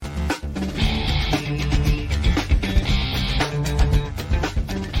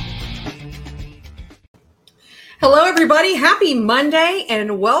Hello, everybody. Happy Monday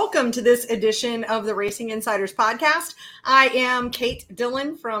and welcome to this edition of the Racing Insiders podcast. I am Kate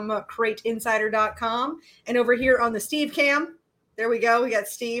Dillon from CrateInsider.com, and over here on the Steve Cam, there we go. We got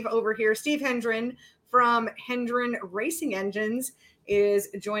Steve over here. Steve Hendren from Hendren Racing Engines is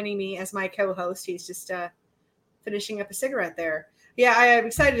joining me as my co-host. He's just finishing up a cigarette there. Yeah, I am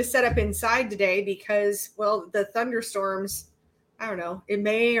excited to set up inside today because, well, the thunderstorms, I don't know, it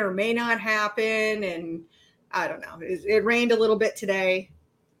may or may not happen, and I don't know. It rained a little bit today.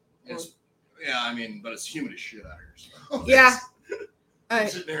 But it's humid as shit out here. So. Yeah.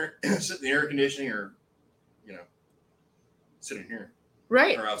 Sit in the air conditioning or, sitting here.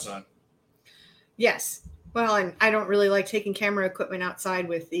 Right. Or outside. Yes. Well, and I don't really like taking camera equipment outside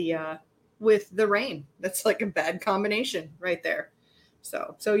with the rain. That's like a bad combination right there.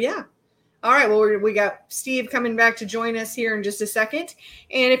 So yeah. All right, well, we got Steve coming back to join us here in just a second.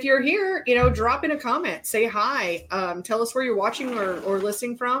 And if you're here, drop in a comment, say hi, tell us where you're watching or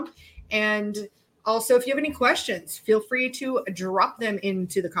listening from. And also, if you have any questions, feel free to drop them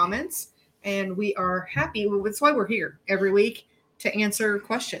into the comments. And we are happy. That's why we're here every week, to answer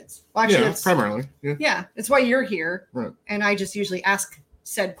questions. Well, actually, primarily. Yeah, that's why you're here. Right. And I just usually ask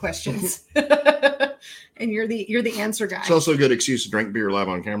said questions. And you're the answer guy. It's also a good excuse to drink beer live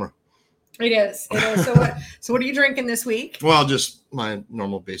on camera. It is. So what are you drinking this week? Well, just my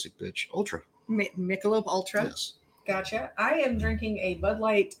normal basic bitch, Ultra. Michelob Ultra? Yes. Gotcha. I am drinking a Bud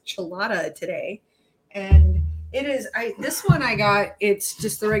Light Chelada today. And it is, this one I got, it's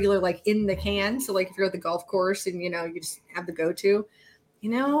just the regular, like in the can. So like if you're at the golf course and, you just have the go-to,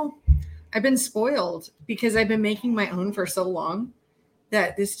 I've been spoiled because I've been making my own for so long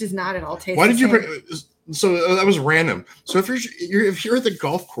that this does not at all taste Why did you same. bring... So that was random. So if you're at the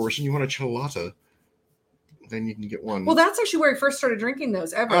golf course and you want a Chelada, then you can get one. Well, that's actually where I first started drinking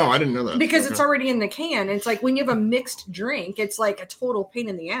those ever. Oh, I didn't know that. Because it's already in the can. It's like when you have a mixed drink, it's like a total pain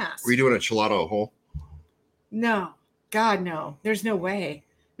in the ass. Were you doing a Chelada whole? No. God, no. There's no way.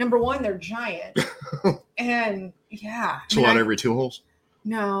 Number one, they're giant. And yeah. Chelada every 2 holes?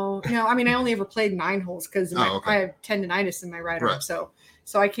 No. I mean, I only ever played 9 holes because I have tendonitis in my right arm.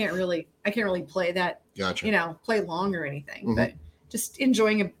 So I can't really play that. Gotcha. Play long or anything, but just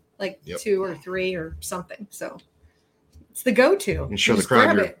enjoying 2 or 3 or something. So it's the go-to. You can show the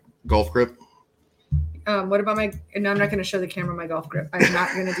crowd your golf grip. What about no, I'm not going to show the camera my golf grip. I'm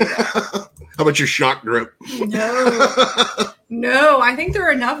not going to do that. How about your shock grip? No, I think there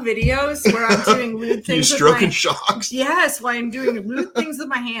are enough videos where I'm doing lewd things. You stroking shocks? Yes, while I'm doing lewd things with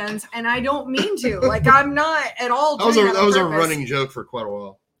my hands, and I don't mean to. Like, I'm not at all doing that was a running joke for quite a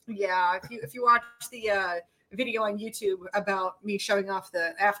while. Yeah, if you watch the video on YouTube about me showing off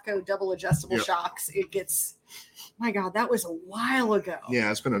the AFCO double adjustable shocks, it gets... My God, that was a while ago.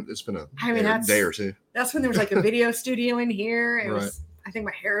 Yeah, it's been a day or two. That's when there was like a video studio in here. It was, I think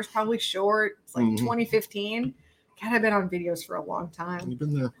my hair is probably short. It's like 2015. God, I've been on videos for a long time. You've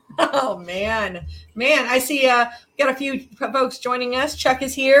been there. Oh, man. I see got a few folks joining us. Chuck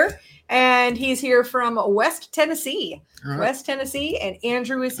is here, and he's here from West Tennessee. Right. West Tennessee, and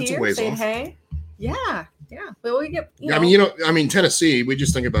Andrew is here saying hey. Yeah. Well, we get, Tennessee, we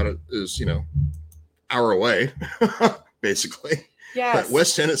just think about it as, hour away, basically. Yes. But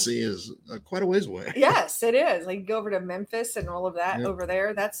West Tennessee is quite a ways away. Yes, it is. Like, go over to Memphis and all of that over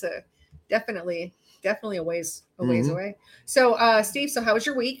there. That's definitely a ways away. So, Steve, how was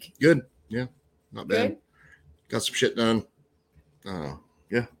your week? Good. Yeah. Not bad. Good. Got some shit done.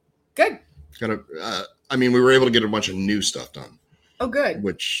 Yeah. Good. We were able to get a bunch of new stuff done. Oh, good.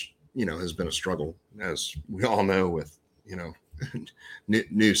 Which, has been a struggle, as we all know, with,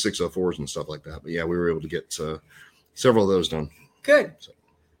 new 604s and stuff like that. But yeah, we were able to get several of those done. Good.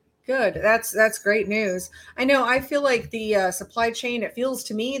 Good. That's great news. I know. I feel like the supply chain, it feels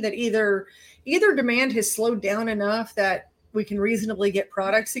to me that either demand has slowed down enough that we can reasonably get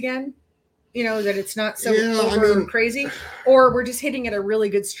products again, that it's not so crazy, or we're just hitting at a really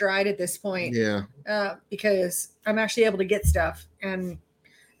good stride at this point. Yeah. Because I'm actually able to get stuff. And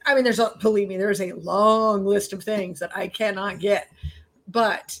believe me, there's a long list of things that I cannot get,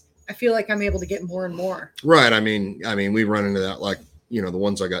 but I feel like I'm able to get more and more. Right. We run into that, like, the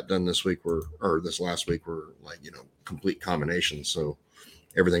ones I got done this last week were like, complete combinations. So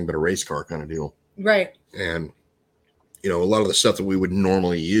everything but a race car kind of deal. Right. And, a lot of the stuff that we would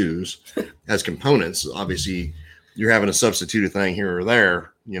normally use as components, obviously you're having to substitute a thing here or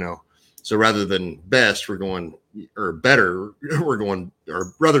there, So rather than best, we're going, or better, we're going,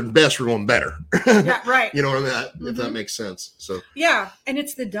 or rather than best, we're going better. Yeah, right. You know what I mean? If that makes sense. So yeah, and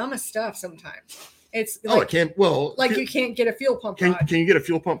it's the dumbest stuff sometimes. It's it can't. Well, like you can't get a fuel pump can rod. you get a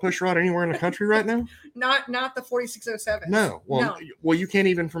fuel pump push rod anywhere in the country right now? Not the 4607. No. Well, No. well, you can't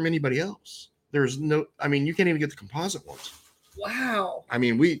even from anybody else. There's no. I mean, you can't even get the composite ones. Wow. I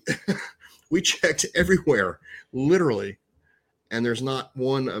mean, we checked everywhere, literally, and there's not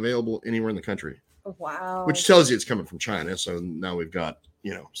one available anywhere in the country. Wow. Which tells you it's coming from China. So now we've got,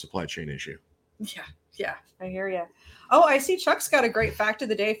 supply chain issue. Yeah, I hear you. Oh, I see Chuck's got a great fact of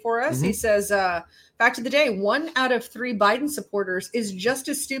the day for us. Mm-hmm. He says, fact of the day, 1 out of 3 Biden supporters is just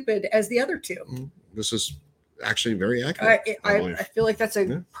as stupid as the other 2. This is actually very accurate. I feel like that's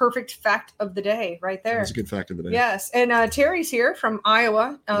a perfect fact of the day right there. That's a good fact of the day. Yes. And Terry's here from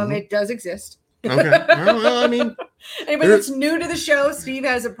Iowa. It does exist. Okay. Well, I mean, anybody that's new to the show, Steve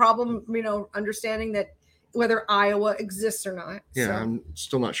has a problem, understanding that whether Iowa exists or not. Yeah, so. I'm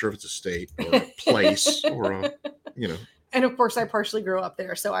still not sure if it's a state or a place or a, And of course, I partially grew up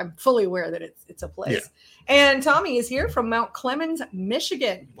there, so I'm fully aware that it's a place. Yeah. And Tommy is here from Mount Clemens,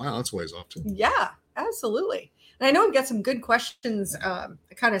 Michigan. Wow, that's ways off too. Yeah, absolutely. And I know we've got some good questions.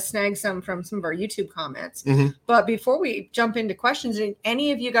 Kind of snagged some from some of our YouTube comments. Mm-hmm. But before we jump into questions,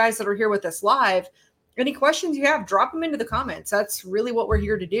 any of you guys that are here with us live, any questions you have, drop them into the comments. That's really what we're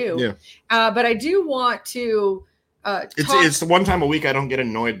here to do. Yeah. But I do want to it's the one time a week I don't get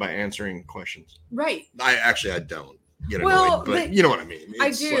annoyed by answering questions. Right. I don't get annoyed, but you know what I mean. I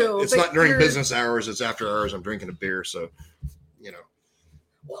do. It's not during business hours. It's after hours. I'm drinking a beer. So,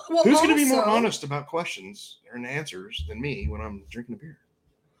 Well, who's going to be more honest about questions and answers than me when I'm drinking a beer?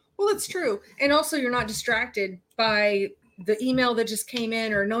 Well, it's true. And also you're not distracted by the email that just came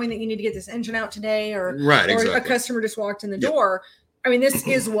in or knowing that you need to get this engine out today or exactly. A customer just walked in the door. I mean, this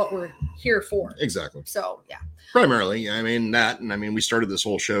is what we're here for. Exactly. So, yeah. Primarily, I mean, that. And I mean, we started this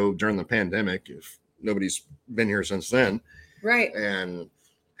whole show during the pandemic. If nobody's been here since then. Right. And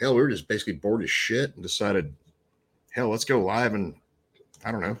hell, we were just basically bored as shit and decided, hell, let's go live and,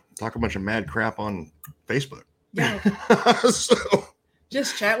 I don't know, talk a bunch of mad crap on Facebook. Yeah. So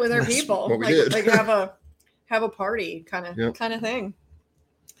just chat with our people. Like have a party kind of thing.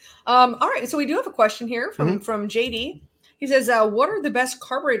 All right. So we do have a question here from JD. He says, what are the best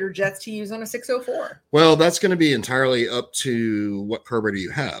carburetor jets to use on a 604? Well, that's going to be entirely up to what carburetor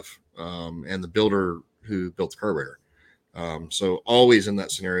you have and the builder who built the carburetor. So always in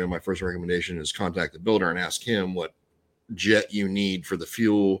that scenario, my first recommendation is contact the builder and ask him what jet you need for the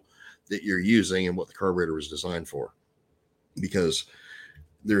fuel that you're using and what the carburetor was designed for. Because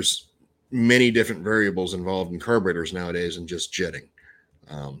there's many different variables involved in carburetors nowadays and just jetting.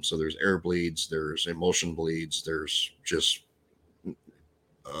 So there's air bleeds, there's emulsion bleeds, there's just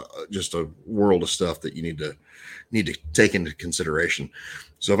a world of stuff that you need to take into consideration.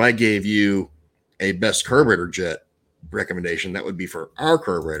 So if I gave you a best carburetor jet recommendation, that would be for our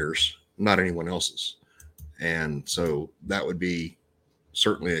carburetors, not anyone else's. And so that would be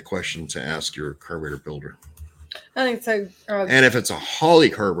certainly a question to ask your carburetor builder. I think so. And if it's a Holley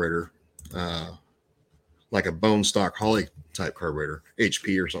carburetor, like a bone stock Holley type carburetor,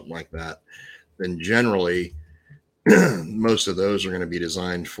 HP or something like that, then generally most of those are going to be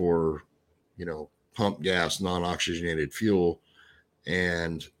designed for, pump gas, non-oxygenated fuel.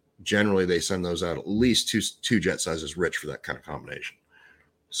 And generally they send those out at least two jet sizes rich for that kind of combination.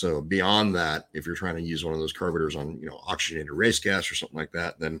 So beyond that, if you're trying to use one of those carburetors on, oxygenated race gas or something like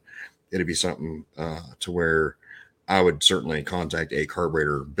that, then it'd be something to where I would certainly contact a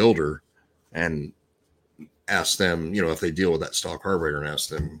carburetor builder and ask them, if they deal with that style carburetor, and ask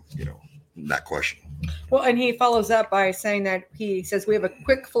them, that question. Well, and he follows up by saying that he says we have a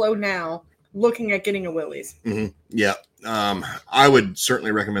quick flow now looking at getting a Willys. Mm-hmm. Yeah. I would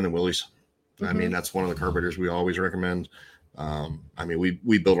certainly recommend the Willys. Mm-hmm. I mean, that's one of the carburetors we always recommend. I mean,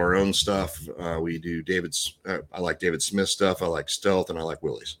 we build our own stuff. We do I like David Smith stuff. I like Stealth, and I like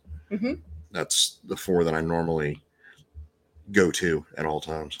Willys. Mm-hmm. That's the 4 that I normally go to at all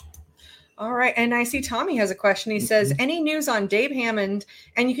times. All right. And I see Tommy has a question. He says, any news on Dave Hammond?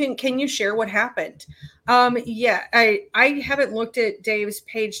 And can you share what happened? Yeah, I haven't looked at Dave's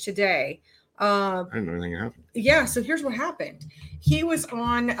page today. I didn't know anything happened. Yeah. So here's what happened. He was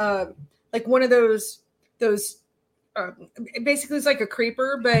on like one of those basically it's like a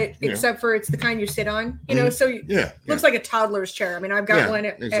creeper, but except for it's the kind you sit on, so looks like a toddler's chair. I mean, I've got one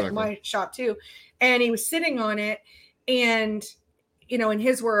at my shop too. And he was sitting on it, and in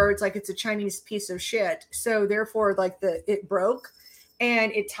his words, like, it's a Chinese piece of shit. So therefore, like, it broke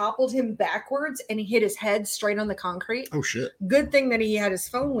and it toppled him backwards and he hit his head straight on the concrete. Oh shit. Good thing that he had his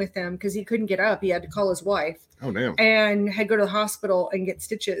phone with him because he couldn't get up. He had to call his wife. Oh damn. And had to go to the hospital and get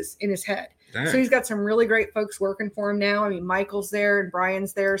stitches in his head. Dang. So he's got some really great folks working for him now. I mean, Michael's there and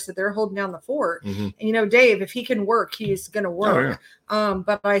Brian's there, so they're holding down the fort. And Dave, if he can work, he's going to work.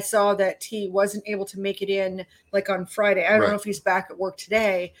 But I saw that he wasn't able to make it in like on Friday. I don't know if he's back at work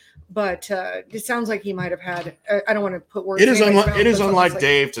today, but it sounds like he might have had. I don't want to put words. It is unlike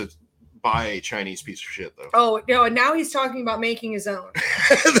Dave to buy a Chinese piece of shit, though. Oh no! And now he's talking about making his own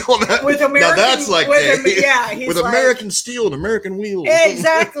with American. Now that's like Dave. He's with like, American steel and American wheels.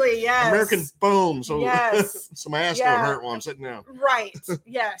 Exactly. Yes. American foam. So so my ass don't hurt while I'm sitting down. Right.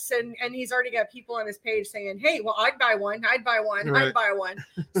 Yes. And he's already got people on his page saying, "Hey, well, I'd buy one. I'd buy one. Right. I'd buy one."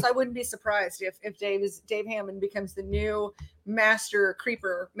 So I wouldn't be surprised if Dave Hammond becomes the new master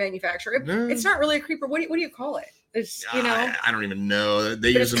creeper manufacturer. It's not really a creeper. What do you call it? It's I don't even know. They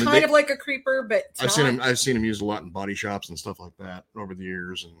use them kind of like a creeper, but I've seen them used a lot in body shops and stuff like that over the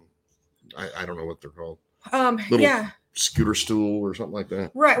years, and I don't know what they're called. Scooter stool or something like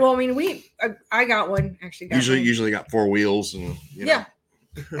that. Right. Well, I mean, I got one actually. Usually got four wheels and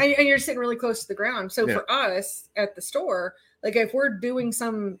and you're sitting really close to the ground. So for us at the store, like if we're doing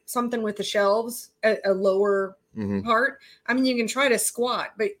something with the shelves at a lower part, I mean, you can try to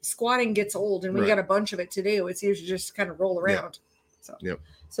squat, but squatting gets old, and we got a bunch of it to do. It's usually just kind of roll around.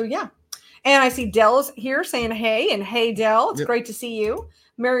 So yeah. And I see Dell's here saying hey, and hey Dell, it's great to see you.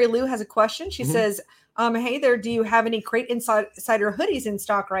 Mary Lou has a question. She says, hey there, do you have any Crate Insider hoodies in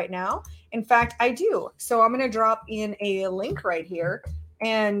stock right now? In fact, I do. So I'm going to drop in a link right here.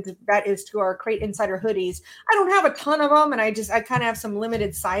 And that is to our Crate Insider hoodies. I don't have a ton of them, and I kind of have some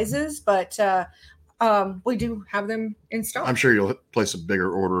limited sizes, but we do have them in stock. I'm sure you'll place a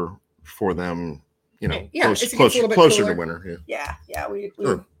bigger order for them, closer to winter. Yeah, we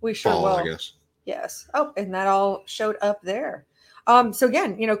sure fall, will. I guess. Yes. Oh, and that all showed up there. So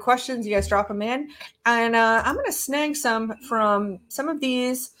again, questions, you guys drop them in, and I'm going to snag some from some of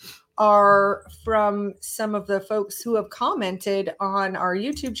these. Are from some of the folks who have commented on our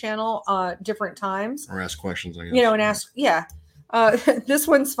YouTube channel different times. Or ask questions, I guess. And ask, this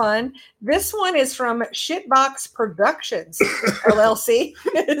one's fun. This one is from Shitbox Productions, LLC.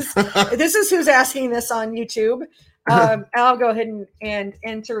 This is who's asking this on YouTube. I'll go ahead and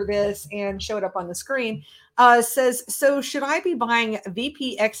enter this and show it up on the screen. Says, so should I be buying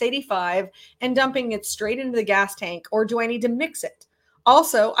VP X85 and dumping it straight into the gas tank, or do I need to mix it?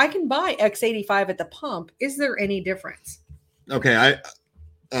 Also, I can buy X85 at the pump. Is there any difference? Okay,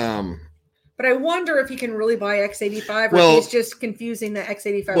 but I wonder if you can really buy X85, or if he's just confusing the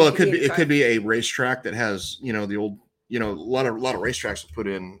X85. Well, it could be a racetrack that has the old a lot of racetracks will put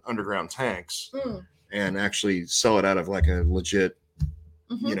in underground tanks and actually sell it out of like a legit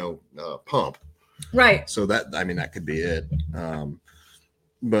pump. Right. So that could be it.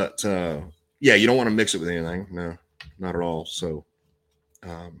 But you don't want to mix it with anything. No, not at all. So.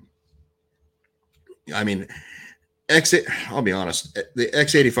 I'll be honest. The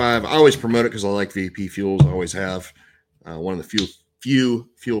X85, I always promote it because I like VP fuels. I always have. One of the few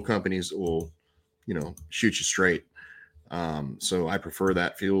fuel companies that will, shoot you straight. So I prefer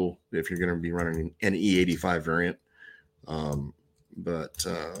that fuel if you're going to be running an E85 variant. But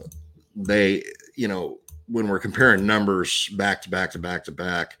they, when we're comparing numbers back to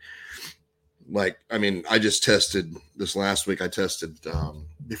back. I just tested this last week. I tested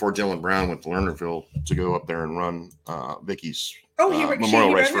before Dylan Brown went to Lernerville to go up there and run Vicky's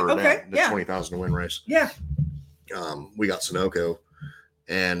Memorial Race for the 20,000 to win race. Yeah. We got Sunoco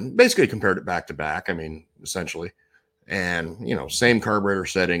and basically compared it back to back. Essentially. And, same carburetor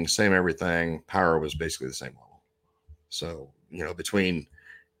settings, same everything. Power was basically the same level. So,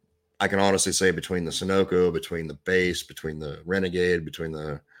 I can honestly say between the Sunoco, between the base, between the Renegade, between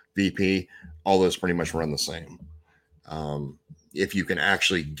the VP, all those pretty much run the same. If you can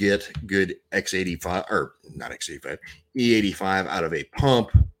actually get good X85 or not X85, E85 out of a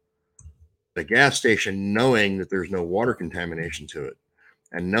pump, the gas station, knowing that there's no water contamination to it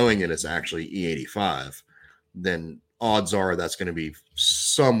and knowing that it's actually E85, then odds are that's going to be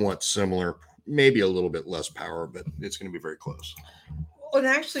somewhat similar, maybe a little bit less power, but it's going to be very close. Well, and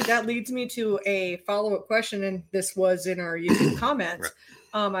actually that leads me to a follow-up question, and this was in our YouTube comments.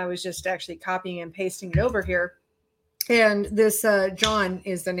 Right. I was just actually copying and pasting it over here. And this John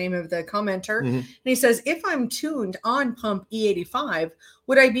is the name of the commenter. Mm-hmm. And he says, if I'm tuned on pump E85,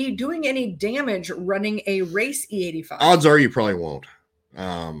 would I be doing any damage running a race E85? Odds are you probably won't.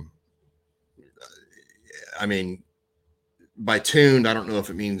 By tuned, I don't know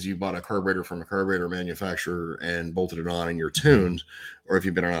if it means you bought a carburetor from a carburetor manufacturer and bolted it on and you're tuned, or if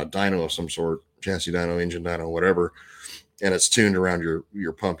you've been on a dyno of some sort, chassis dyno, engine dyno, whatever, and it's tuned around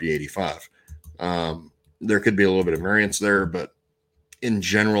your pump E85. There could be a little bit of variance there, but in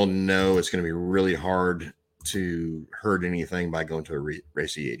general, no, it's going to be really hard to hurt anything by going to a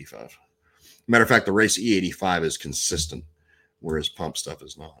race E85. Matter of fact, the race E85 is consistent, whereas pump stuff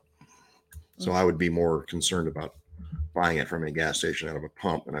is not. So I would be more concerned about buying it from a gas station out of a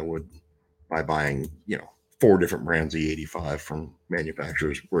pump than I would by buying, 4 different brands E85 from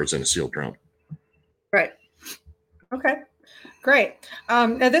manufacturers where it's in a sealed drum. Right. Okay. Great.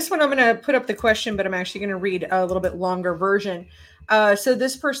 Now this one, I'm going to put up the question, but I'm actually going to read a little bit longer version. So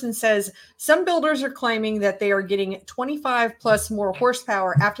this person says, some builders are claiming that they are getting 25 plus more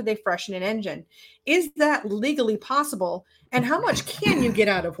horsepower after they freshen an engine. Is that legally possible? And how much can you get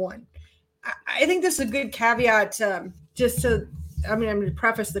out of one? I think this is a good caveat. I'm going to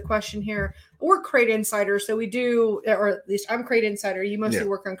preface the question here. We're Crate Insider, so we do, or at least I'm Crate Insider. You mostly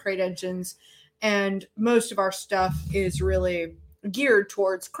work on crate engines, and most of our stuff is really geared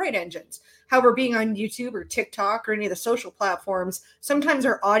towards crate engines. However, being on YouTube or TikTok or any of the social platforms, sometimes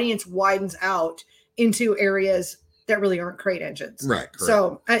our audience widens out into areas that really aren't crate engines. Right. Correct.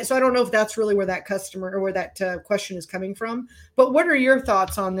 So I don't know if that's really where that customer or where that question is coming from. But what are your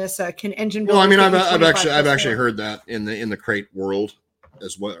thoughts on this? Can engine builders? Well, I mean, I've actually heard that in the crate world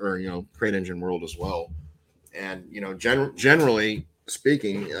as well, or crate engine world as well. And generally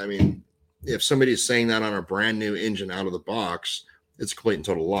speaking, I mean, if somebody's saying that on a brand new engine out of the box, it's a complete and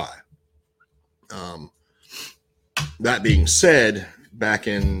total lie. That being said, back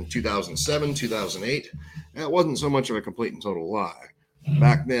in 2007, 2008, that wasn't so much of a complete and total lie.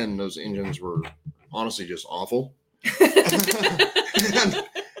 Back then, those engines were honestly just awful.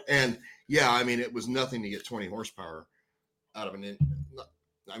 and yeah, I mean, it was nothing to get 20 horsepower out of an engine.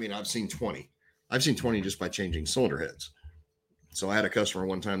 I mean, I've seen 20 just by changing cylinder heads. So I had a customer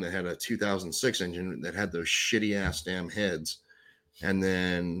one time that had a 2006 engine that had those shitty ass damn heads. And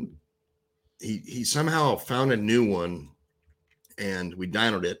then he somehow found a new one and we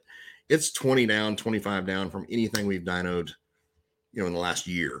dynoed it. It's 20 down, 25 down from anything we've dynoed, in the last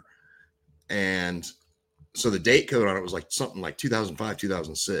year. And so the date code on it was like something like 2005,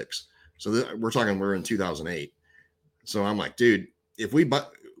 2006. So we're in 2008. So I'm like, dude, if we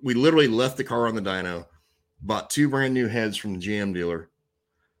literally left the car on the dyno, bought 2 brand new heads from the GM dealer,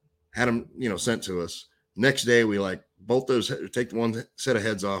 had them, sent to us. Next day, we both those, take one set of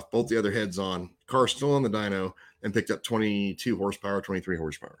heads off, both the other heads on, car still on the dyno, and picked up 22 horsepower, 23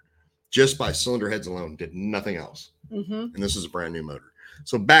 horsepower. Just by cylinder heads alone, did nothing else. Mm-hmm. And this is a brand new motor.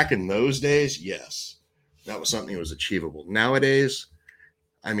 So back in those days, yes, that was something that was achievable. Nowadays,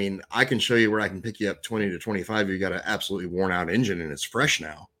 I mean, I can show you where I can pick you up 20 to 25. You got an absolutely worn out engine and it's fresh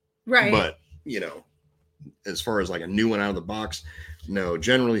now. Right. But, as far as like a new one out of the box, no,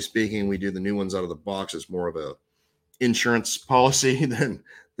 generally speaking, we do the new ones out of the box as more of a insurance policy than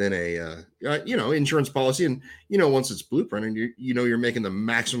a, insurance policy. And, once it's blueprinted, you're making the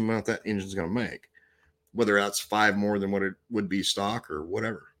maximum amount that engine's going to make, whether that's 5 more than what it would be stock or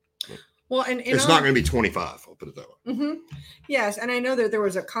whatever. Well, and it's not going to be 25. I'll put it that way. Mm-hmm. Yes. And I know that there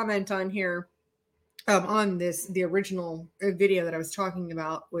was a comment on here on the original video that I was talking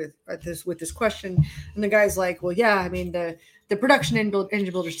about with this question. And the guy's like, well, yeah, I mean, the production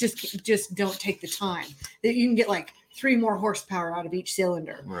engine builders just don't take the time that you can get 3 more horsepower out of each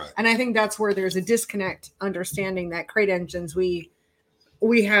cylinder. Right. And I think that's where there's a disconnect, understanding that crate engines, we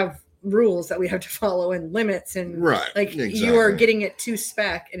have rules that we have to follow and limits, and exactly. You are getting it to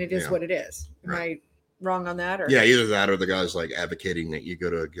spec and it is what it is. Am I wrong on that? Or either that or the guy's advocating that you go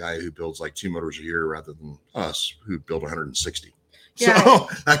to a guy who builds 2 motors a year rather than us who build 160. Yeah. So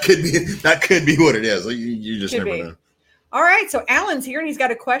that could be what it is. You just never know. All right. So Alan's here and he's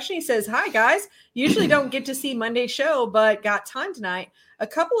got a question. He says, hi guys, usually don't get to see Monday's show, but got time tonight. A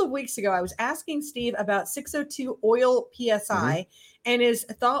couple of weeks ago, I was asking Steve about 602 oil PSI, and his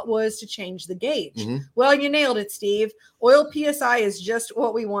thought was to change the gauge. Mm-hmm. Well, you nailed it, Steve. Oil PSI is just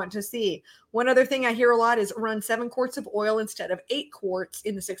what we want to see. One other thing I hear a lot is run 7 quarts of oil instead of 8 quarts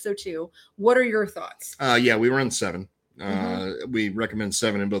in the 602. What are your thoughts? We run 7. We recommend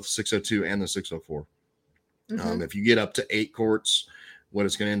 7 in both the 602 and the 604. Mm-hmm. If you get up to 8 quarts, what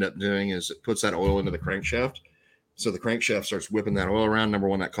it's going to end up doing is it puts that oil into the crankshaft. So the crankshaft starts whipping that oil around. Number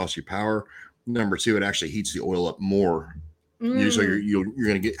one, that costs you power. Number two, it actually heats the oil up more. So you're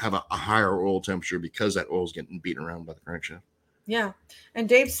going to have a higher oil temperature because that oil is getting beaten around by the crankshaft. Yeah. And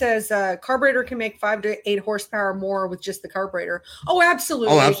Dave says carburetor can make 5 to 8 horsepower more with just the carburetor. Oh,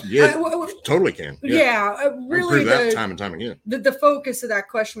 absolutely. Yeah, totally can. Yeah. Really, that time and time again. The focus of that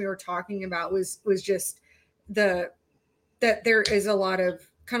question we were talking about was just that there is a lot of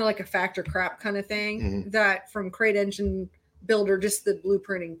kind of like a factor crap kind of thing that from crate engine builder, just the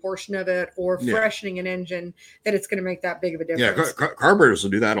blueprinting portion of it, or freshening an engine, that it's going to make that big of a difference. Yeah, carburetors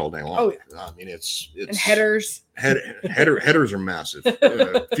will do that all day long. Oh, yeah. I mean, it's and headers. Headers are massive.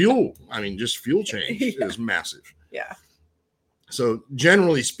 Fuel, I mean, just fuel change is massive. Yeah. So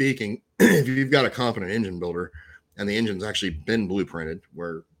generally speaking, if you've got a competent engine builder and the engine's actually been blueprinted,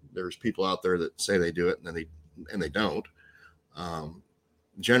 where there's people out there that say they do it and then they don't.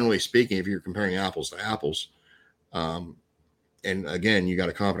 Generally speaking, if you're comparing apples to apples, and again, you got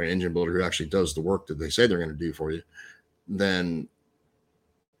a competent engine builder who actually does the work that they say they're going to do for you, then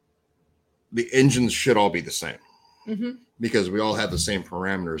the engines should all be the same, because we all have the same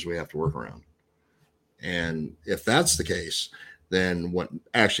parameters we have to work around. And if that's the case, then what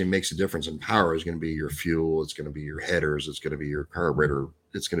actually makes a difference in power is going to be your fuel. It's going to be your headers. It's going to be your carburetor.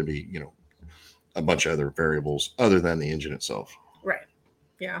 It's going to be, a bunch of other variables other than the engine itself. Right.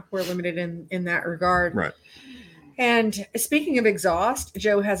 Yeah. We're limited in that regard. Right. And speaking of exhaust,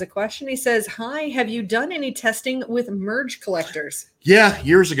 Joe has a question. He says, hi, have you done any testing with merge collectors? Yeah,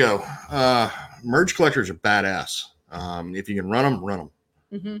 years ago. Merge collectors are badass. If you can run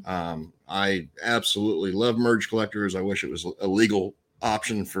them. I absolutely love merge collectors. I wish it was a legal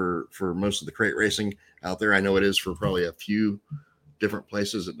option for most of the crate racing out there. I know it is for probably a few different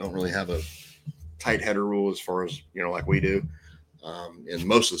places that don't really have a tight header rule as far as, like we do. And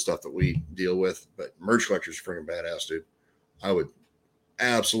most of the stuff that we deal with, but merge collectors are freaking badass, dude. I would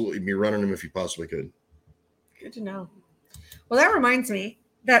absolutely be running them if you possibly could. Good to know. Well, that reminds me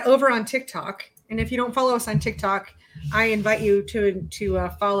that over on TikTok, and if you don't follow us on TikTok, I invite you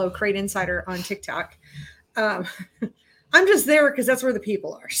to follow Crate Insider on TikTok. I'm just there because that's where the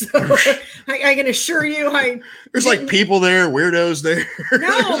people are. So I can assure you, there's like people there, weirdos there.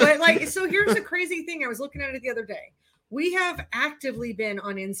 No, but so here's the crazy thing. I was looking at it the other day. We have actively been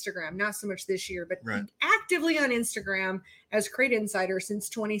on Instagram, not so much this year, but actively on Instagram as Crate Insider since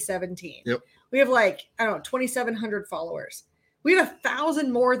 2017. Yep. We have 2,700 followers. We have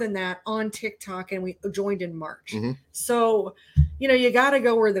 1,000 more than that on TikTok, and we joined in March. So, you got to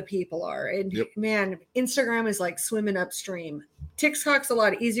go where the people are. And man, Instagram is like swimming upstream. TikTok's a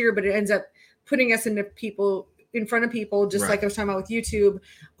lot easier, but it ends up putting us in front of people, just like I was talking about with YouTube,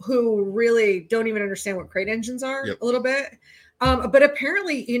 who really don't even understand what crate engines are a little bit. But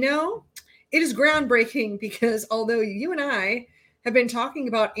apparently, it is groundbreaking, because although you and I have been talking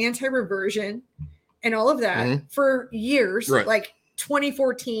about anti-reversion and all of that for years, like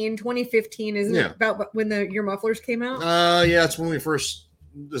 2014, 2015, isn't it about when your mufflers came out? Yeah, it's when we first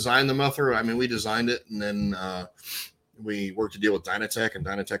designed the muffler. I mean, we designed it, and then we worked a deal with Dynatech, and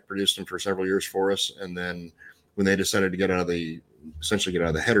Dynatech produced them for several years for us. And then when they decided to get out of the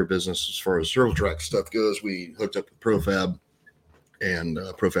header business as far as servo track stuff goes, we hooked up with Profab, and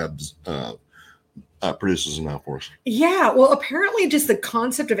Profab produces them now for us. Yeah, well, apparently just the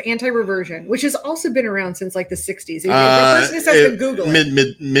concept of anti-reversion, which has also been around since like the 60s. The person just has to Google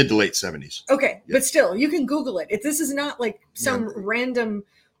it. Mid to late 70s. Okay, but still, you can Google it. This is not like some random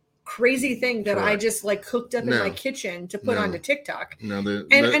crazy thing that I just hooked up in my kitchen to put onto TikTok. And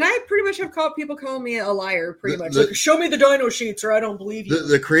I pretty much have people calling me a liar, pretty much. Show me the dyno sheets or I don't believe you.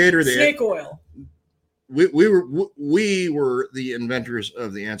 The creator of the snake oil. We were the inventors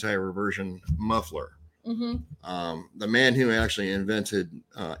of the anti-reversion muffler. The man who actually invented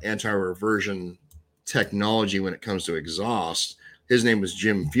anti-reversion technology when it comes to exhaust, his name was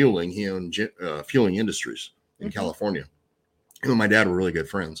Jim Fueling. He owned Fueling Industries in California. Him and my dad were really good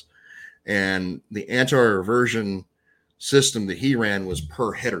friends. And the anti-reversion system that he ran was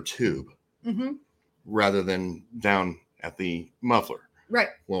per header tube rather than down at the muffler. Right.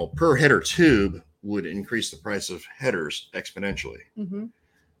 Well, per header tube would increase the price of headers exponentially.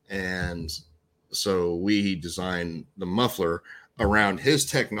 And so we designed the muffler around his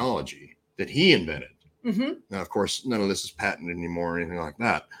technology that he invented. Now, of course, none of this is patented anymore or anything like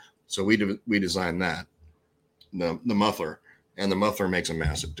that. So we designed that, the muffler, and the muffler makes a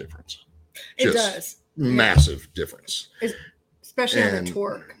massive difference. It does. Massive difference. Especially on the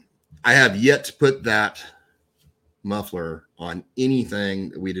torque. I have yet to put that muffler on anything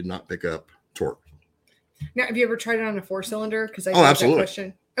that we did not pick up torque. Now, have you ever tried it on a 4-cylinder? Because I absolutely. That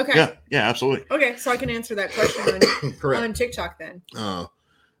question. Okay. Yeah, absolutely. Okay, so I can answer that question on TikTok then.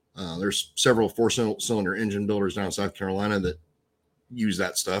 There's several 4-cylinder engine builders down in South Carolina that use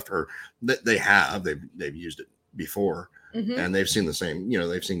that stuff, or that they've used it before, and they've seen the same.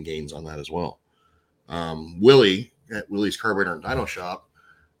 They've seen gains on that as well. Willie at Willie's Carburetor and Dyno Shop,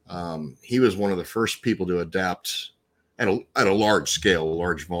 he was one of the first people to adapt at a large scale, a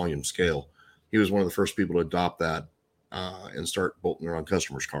large volume scale. He was one of the first people to adopt that and start bolting around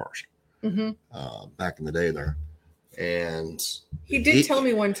customers' cars back in the day there. And he did tell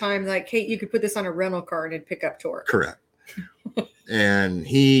me one time, like, Kate, you could put this on a rental car and it'd pick up torque. Correct. And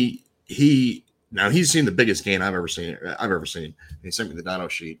now he's seen the biggest gain I've ever seen. He sent me the dyno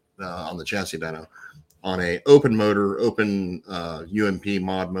sheet on the chassis dyno on a open motor, open UMP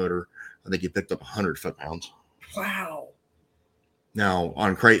mod motor. I think he picked up 100 foot-pounds. Wow. Now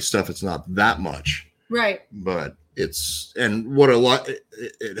on crate stuff, it's not that much, right? But it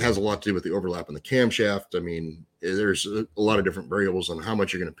has a lot to do with the overlap in the camshaft. I mean, there's a lot of different variables on how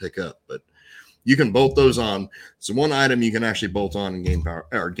much you're going to pick up, but you can bolt those on. So one item you can actually bolt on and gain power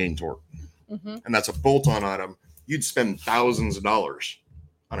or gain torque. Mm-hmm. And that's a bolt-on item. You'd spend thousands of dollars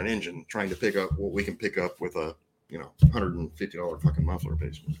on an engine trying to pick up what we can pick up with a $150 fucking muffler,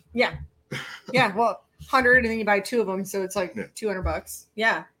 basically. Yeah, yeah. Well, 100, and then you buy two of them, so it's like $200.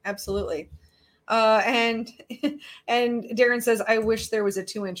 Yeah, absolutely. And Darren says, I wish there was a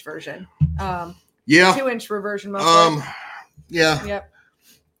 2-inch version. 2-inch reversion muffler. Yeah. Yep.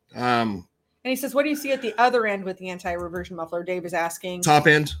 And he says, what do you see at the other end with the anti-reversion muffler? Dave is asking. Top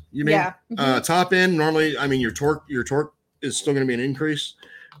end, you mean? Yeah. Mm-hmm. Top end, normally, I mean, your torque is still going to be an increase.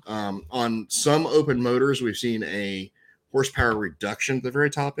 On some open motors, we've seen a horsepower reduction at the very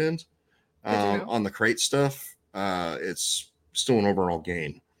top end. On the crate stuff, it's still an overall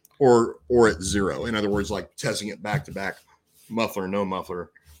gain. Or at zero. In other words, like testing it back to back, muffler, no muffler,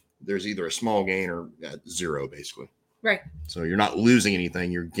 there's either a small gain or at zero, basically. Right. So you're not losing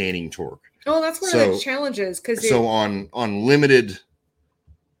anything, you're gaining torque. Oh, that's one of the challenges. So on limited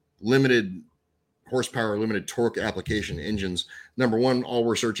horsepower, limited torque application engines, number one, all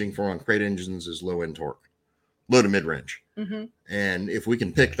we're searching for on crate engines is low end torque, low to mid range. Mm-hmm. And if we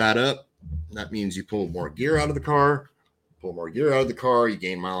can pick that up, that means you pull more gear out of the car. You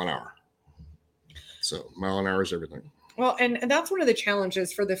gain mile an hour. So mile an hour is everything. Well, and that's one of the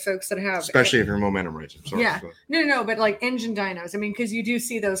challenges for the folks that have, especially if you're momentum racing. Sorry, yeah, no, but like engine dynos. I mean, because you do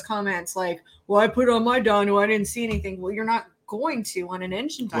see those comments like, "Well, I put on my dyno, I didn't see anything." Well, you're not going to on an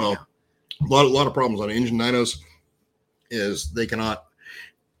engine dyno. Well, a lot of problems on engine dynos is they cannot,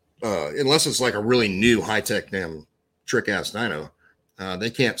 unless it's like a really new high tech damn trick ass dyno,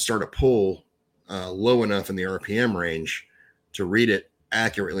 they can't start a pull low enough in the RPM range to read it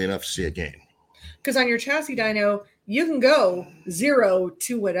accurately enough to see a gain. Because on your chassis dyno, you can go 0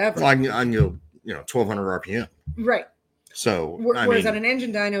 to whatever. Well, I can go, 1,200 RPM. Right. So whereas on an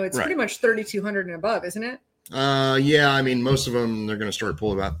engine dyno, it's pretty much 3,200 and above, isn't it? Yeah. I mean, most of them they're going to start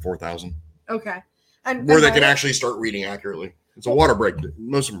pulling about 4,000. Okay. Where they can actually start reading accurately. It's a water brake.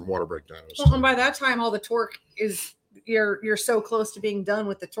 Most of them are water brake dynos. Well, and by that time, all the torque is you're so close to being done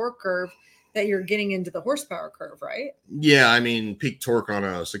with the torque curve that you're getting into the horsepower curve, right? Yeah, I mean, peak torque on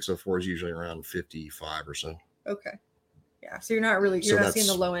a 604 is usually around 55 or so. Okay. Yeah, so you're not seeing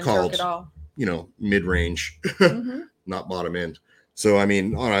the low end torque at all. Mid-range, mm-hmm. Not bottom end. So, I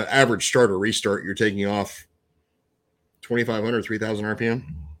mean, on an average start or restart, you're taking off 2,500, 3,000 RPM.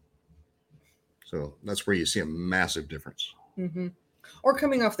 So that's where you see a massive difference. Mm-hmm. Or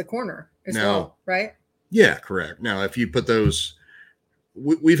coming off the corner as well, right? Yeah, correct. Now, if you put those...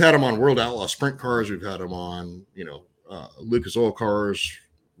 We've had them on World Outlaw sprint cars. We've had them on, Lucas Oil cars,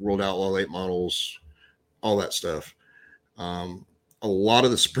 World Outlaw late models, all that stuff. A lot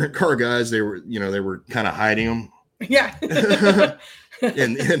of the sprint car guys, they were kind of hiding them. Yeah.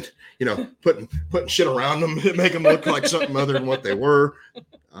 and putting shit around them to make them look like something other than what they were.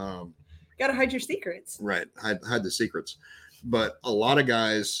 Got to hide your secrets. Right. Hide the secrets. But a lot of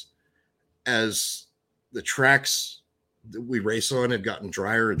guys, as the tracks that we race on have gotten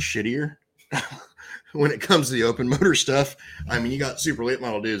drier and shittier when it comes to the open motor stuff. I mean, you got super late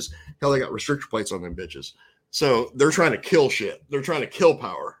model dudes. Hell, they got restrictor plates on them bitches. So they're trying to kill shit. They're trying to kill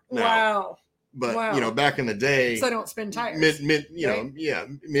power now. Wow. But back in the day, so I don't spin tires. Mid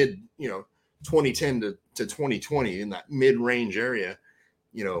 2010 to 2020 in that mid-range area,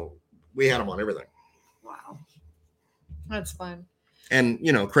 we had them on everything. Wow. That's fun. And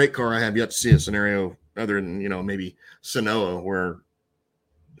crate car, I have yet to see a scenario other than, maybe Genoa,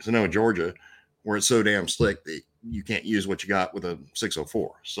 Georgia, where it's so damn slick that you can't use what you got with a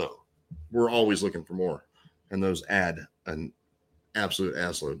 604. So we're always looking for more. And those add an absolute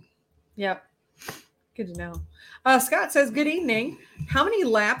ass load. Yep. Good to know. Scott says, good evening. How many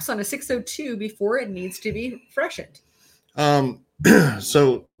laps on a 602 before it needs to be freshened?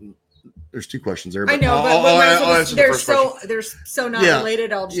 So there's two questions there. But I know, I'll answer the first question. They're so not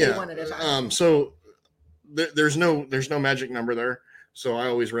related. I'll just do one at a time. So there's no magic number there. So I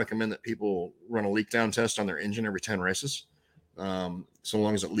always recommend that people run a leak down test on their engine every 10 races. So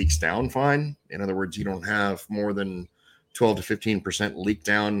long as it leaks down fine. In other words, you don't have more than 12 to 15% leak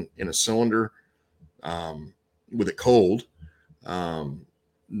down in a cylinder. with it cold,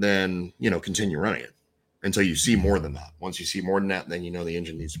 then, continue running it until you see more than that. Once you see more than that, then the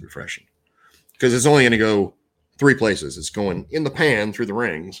engine needs to be freshened, because it's only going to go 3 places. It's going in the pan through the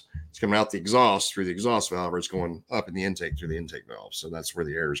rings, it's coming out the exhaust through the exhaust valve, or it's going up in the intake through the intake valve. So that's where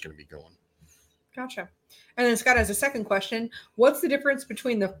the air is going to be going. Gotcha. And then Scott has a second question. What's the difference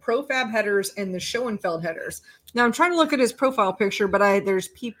between the Profab headers and the Schoenfeld headers? Now I'm trying to look at his profile picture, but there's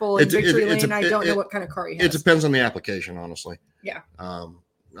people in Victory Lane. I don't know what kind of car he has. It depends on the application, honestly. Yeah.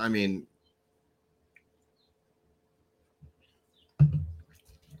 I mean,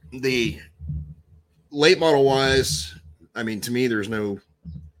 the late model wise, I mean, to me, there's no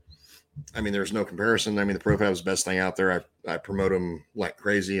comparison. I mean, the Profab is the best thing out there. I promote them like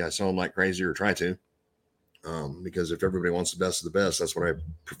crazy. I sell them like crazy, or try to, because if everybody wants the best of the best, that's what I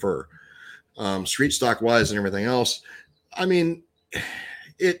prefer. Street stock wise and everything else, I mean,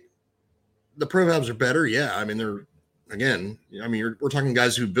 the Profabs are better. Yeah. I mean, we're talking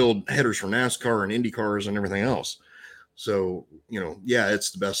guys who build headers for NASCAR and Indy cars and everything else. So, yeah,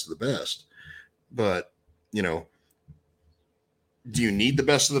 it's the best of the best. But, do you need the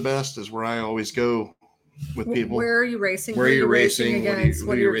best of the best is where I always go with people. Where are you racing? Where are you racing against?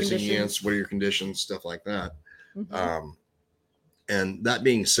 What are you racing against? What are your conditions? Stuff like that. Mm-hmm. And that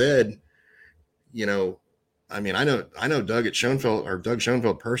being said, I mean, I know Doug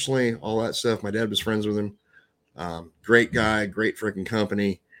Schoenfeld personally, all that stuff. My dad was friends with him. Great guy, great freaking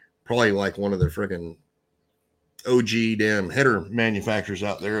company. Probably like one of the freaking OG damn header manufacturers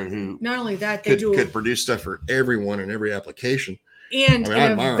out there who not only that could produce stuff for everyone in every application, and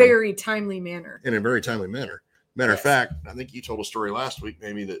in a very timely manner. Matter of fact, I think you told a story last week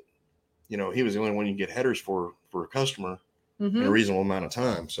maybe that he was the only one you can get headers for a customer in a reasonable amount of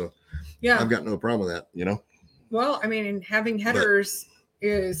time. So yeah, I've got no problem with that. Well, I mean, and having headers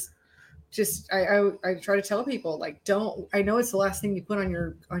is just I try to tell people, like, I know it's the last thing you put on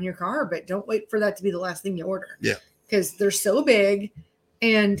your car, but don't wait for that to be the last thing you order. Yeah. Because they're so big,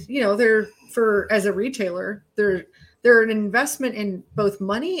 and they're as a retailer, they're an investment in both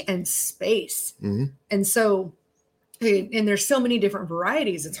money and space. Mm-hmm. And so and there's so many different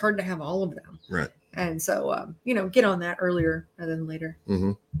varieties, it's hard to have all of them. Right. And so get on that earlier rather than later.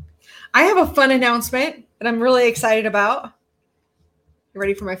 Mm-hmm. I have a fun announcement that I'm really excited about. You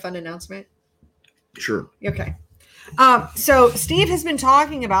ready for my fun announcement? Sure. Okay. So Steve has been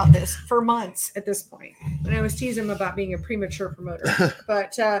talking about this for months at this point, and I was teasing him about being a premature promoter.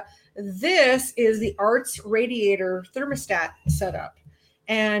 But this is the Arts radiator thermostat setup,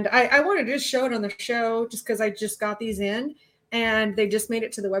 and I wanted to just show it on the show just because I just got these in, and they just made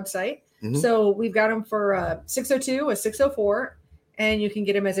it to the website. Mm-hmm. So we've got them for a 602, a 604, and you can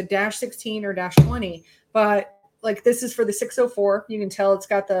get them as a -16 or -20. But like, this is for the 604. You can tell it's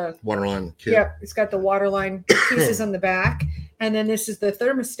got the waterline kit. Yep, it's got the waterline pieces on the back. And then this is the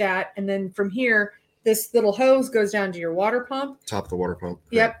thermostat. And then from here, this little hose goes down to your water pump. Top of the water pump.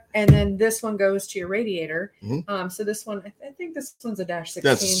 Yep. And then this one goes to your radiator. Mm-hmm. So this one, I think this one's a -16.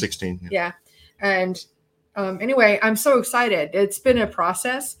 That's a 16. Yeah. And anyway, I'm so excited. It's been a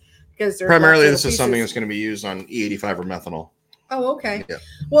process because primarily this is something that's going to be used on E85 or methanol. Oh, okay. Yeah.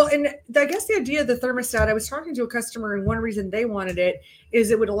 Well, and I guess the idea of the thermostat, I was talking to a customer, and one reason they wanted it is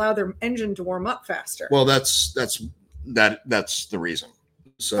it would allow their engine to warm up faster. Well, that's the reason.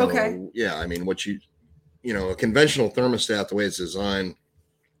 So, okay. Yeah, I mean, a conventional thermostat, the way it's designed,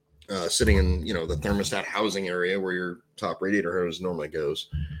 sitting in, the thermostat housing area where your top radiator hose normally goes,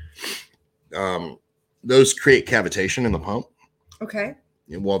 those create cavitation in the pump. Okay.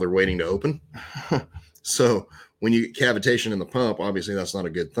 While they're waiting to open. So when you get cavitation in the pump, obviously that's not a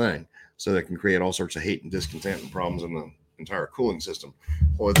good thing. So that can create all sorts of hate and discontent and problems in the entire cooling system.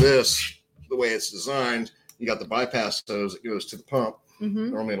 Or this, the way it's designed, you got the bypass hose that goes to the pump. Mm-hmm.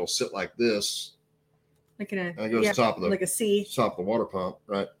 Normally it'll sit like this. And it goes to top of like a C. Top of the water pump,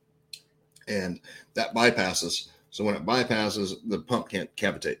 right? And that bypasses. So when it bypasses, the pump can't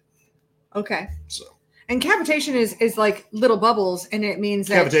cavitate. Okay. So. And cavitation is like little bubbles, and it means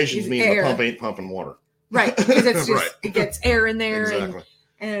that cavitation means the pump ain't pumping water. Right, because it's just right. It gets air in there, exactly.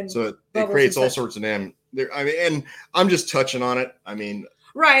 and so it creates all sorts of damn. I mean, and I'm just touching on it. I mean,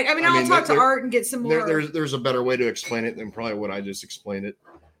 right. I mean, I'll talk to Art and get some more. There's a better way to explain it than probably what I just explained it.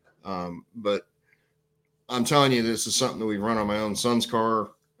 But I'm telling you, this is something that we run on my own son's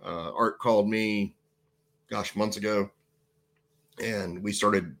car. Art called me, months ago, and we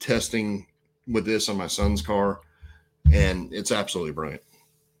started testing with this on my son's car, and it's absolutely brilliant.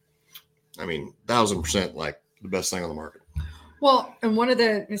 I mean, 1,000% like the best thing on the market. Well, and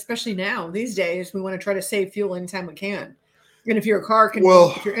especially now these days, we want to try to save fuel anytime we can. And if your car can,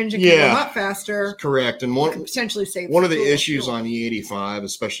 if your engine can warm up faster, correct. And you can potentially save one of the issues on E85,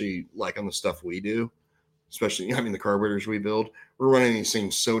 especially like on the stuff we do, especially the carburetors we build, we're running these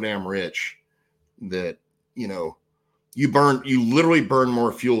things so damn rich that you literally burn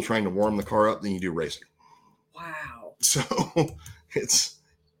more fuel trying to warm the car up than you do racing. Wow. So it's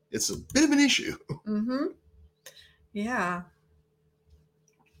a bit of an issue. Mm-hmm. Yeah.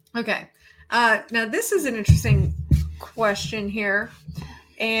 Okay. Now this is an interesting question here,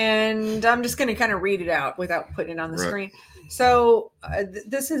 and I'm just going to kind of read it out without putting it on the screen. So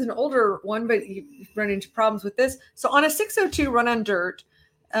this is an older one, but you run into problems with this. So on a 602 run on dirt,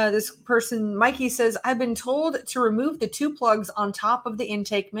 this person, Mikey, says, I've been told to remove the 2 plugs on top of the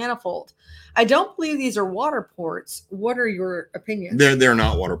intake manifold. I don't believe these are water ports. What are your opinions? They're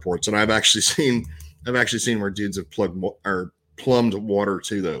not water ports, and I've actually seen where dudes have plumbed water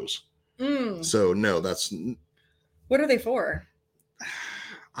to those. So no, what are they for?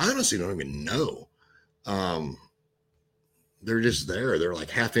 I honestly don't even know. They're just there. They're like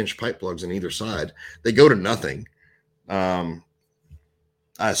 1/2-inch pipe plugs on either side. They go to nothing. I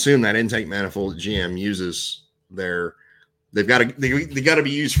assume that intake manifold GM uses they've got to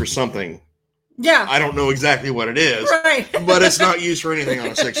be used for something. Yeah. I don't know exactly what it is. Right. But it's not used for anything on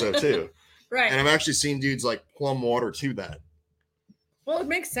a 602. Right. And I've actually seen dudes like plumb water to that. Well, it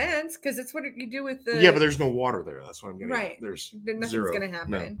makes sense because it's what you do with the. Yeah, but there's no water there. That's what I'm getting. Right. There's nothing's going to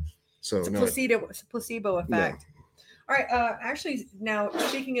happen. No. So it's a placebo effect. Yeah. All right. Actually, now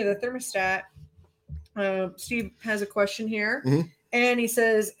speaking of the thermostat, Steve has a question here, and he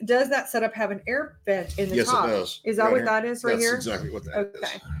says, "Does that setup have an air vent in the top?" Yes, it does. Is that what that is right here? That's exactly what that is.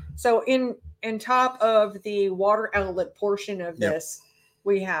 Okay. So in top of the water outlet portion of this,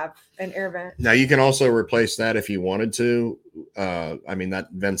 we have an air vent. Now you can also replace that if you wanted to. That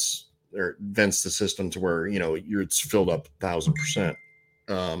vents the system to where it's filled up 1,000%.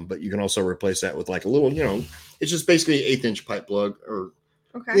 But you can also replace that with like a little, it's just basically an 1/8-inch pipe plug or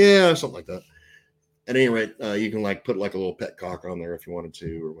something like that. At any rate, you can like put like a little petcock on there if you wanted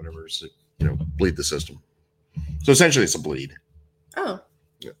to or whatever, so bleed the system. So essentially, it's a bleed. Oh.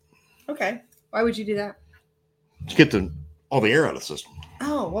 Yeah. Okay. Why would you do that? To get all the air out of the system.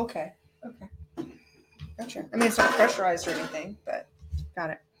 Oh, okay. Gotcha. I mean, it's not pressurized or anything, but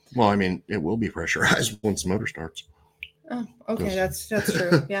got it. Well, it will be pressurized once the motor starts. Oh, okay. That's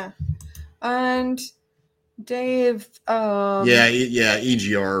true. Yeah. And Dave.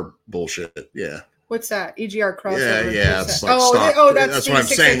 EGR bullshit. Yeah. What's that? EGR crossover? Yeah. It's like that's what I'm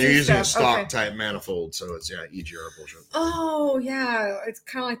saying. They're using a stock type manifold, so it's EGR bullshit. Oh yeah, it's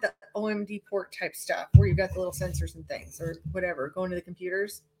kind of like the OMD port type stuff where you've got the little sensors and things or whatever going to the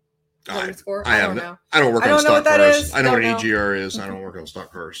computers. I don't know. I don't work on stock cars. I know what EGR is. I don't work on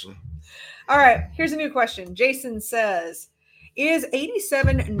stock cars. So. All right, here's a new question. Jason says, is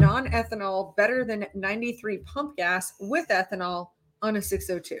 87 non-ethanol better than 93 pump gas with ethanol on a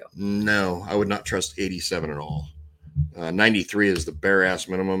 602? No, I would not trust 87 at all. 93 is the bare ass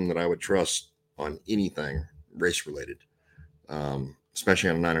minimum that I would trust on anything race related,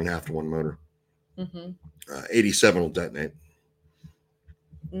 especially on a 9.5 to 1 motor. 87 will detonate.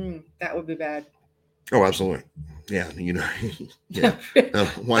 That would be bad. Oh, absolutely. Yeah, yeah.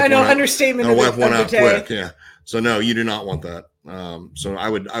 I know, understatement. Wipe one out quick. Yeah. So no, you do not want that. So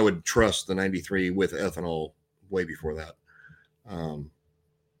I would trust the 93 with ethanol way before that.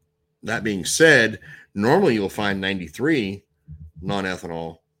 That being said, normally you'll find 93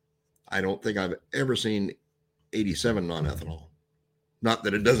 non-ethanol. I don't think I've ever seen 87 non-ethanol. Not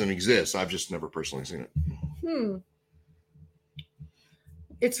that it doesn't exist. I've just never personally seen it.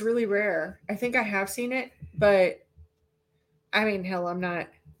 It's really rare. I think I have seen it, but hell, I'm not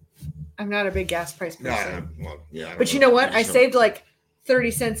a big gas price person. But you know what? I saved like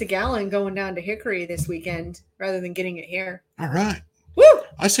 30 cents a gallon going down to Hickory this weekend rather than getting it here. All right. Woo!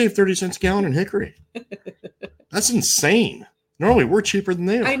 I saved 30 cents a gallon in Hickory. That's insane. Normally we're cheaper than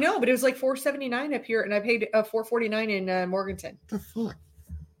them. I know, but it was like $4.79 up here, and I paid $4.49 in Morganton. What the fuck?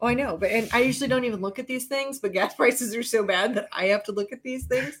 Oh, I know, and I usually don't even look at these things, but gas prices are so bad that I have to look at these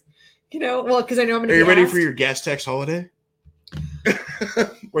things. Because I know I'm going to. Are you ready for your gas tax holiday?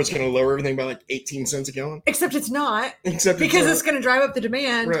 Where it's going to lower everything by like 18 cents a gallon? Except it's not. Because it's going to drive up the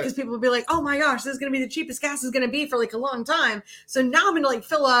demand. Because people will be like, oh my gosh, this is going to be the cheapest gas is going to be for like a long time. So now I'm going to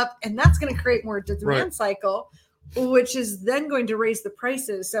fill up, and that's going to create more demand cycle, which is then going to raise the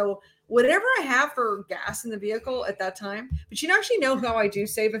prices. So whatever I have for gas in the vehicle at that time, but actually know how I do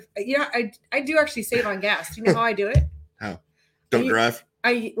save. I do actually save on gas. Do you know how I do it? How? Don't drive?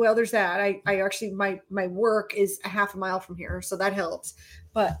 Well, there's that. I actually my work is a half a mile from here, so that helps.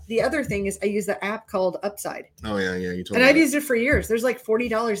 But the other thing is I use the app called Upside. Oh yeah, you told and me. I've used it for years. There's like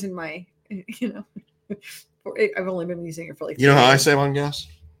 $40 in my, I've only been using it for like. You know how I save on gas?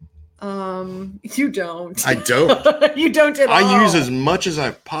 You don't. I don't. You don't at all. I use as much as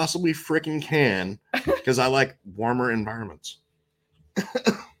I possibly freaking can because I like warmer environments.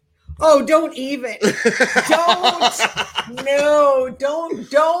 Oh, don't even.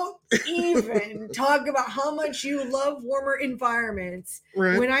 Don't even talk about how much you love warmer environments.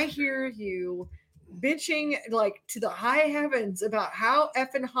 Right. When I hear you bitching like to the high heavens about how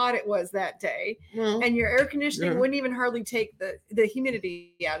effing hot it was that day, and your air conditioning wouldn't even hardly take the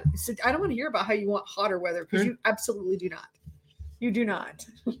humidity out. So I don't want to hear about how you want hotter weather because you absolutely do not. You do not.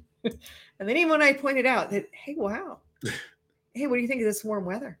 And then even when I pointed out that, hey, wow. Hey, what do you think of this warm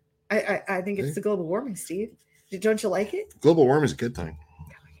weather? I think it's the global warming, Steve. Don't you like it? Global warming is a good thing.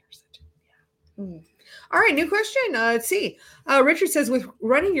 All right, new question. Let's see. Richard says, with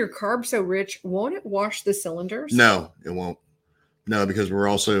running your carb so rich, won't it wash the cylinders? No, it won't. No, because we're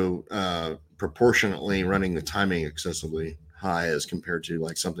also proportionately running the timing excessively high as compared to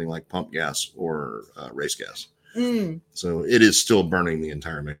like something like pump gas or race gas. So it is still burning the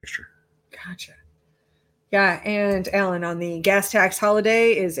entire mixture. Gotcha. Yeah, and Alan, on the gas tax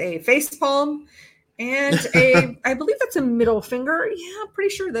holiday is a face palm and I believe that's a middle finger. Yeah, I'm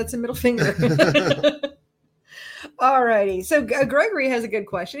pretty sure that's a middle finger. All righty. So Gregory has a good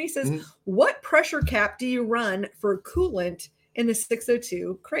question. He says, what pressure cap do you run for coolant in the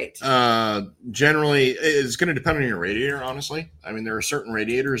 602 crate? Generally, it's going to depend on your radiator, honestly. I mean, there are certain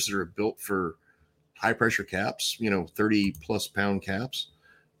radiators that are built for high pressure caps, 30 plus pound caps.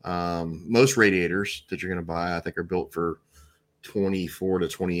 Most radiators that you're going to buy, I think, are built for 24 to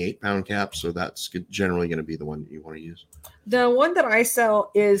 28 pound caps. So that's generally going to be the one that you want to use. The one that I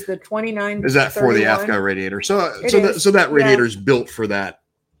sell is the 29. Is that for the AFCA radiator? So that radiator is built for that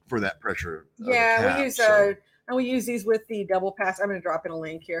pressure. Yeah, we use these with the double pass. I'm going to drop in a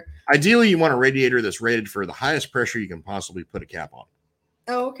link here. Ideally, you want a radiator that's rated for the highest pressure you can possibly put a cap on.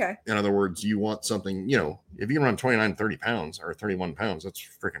 Oh, okay. In other words, you want something, if you can run 29, 30 pounds or 31 pounds, that's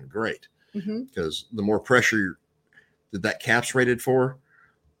freaking great. Because the more pressure that cap's rated for,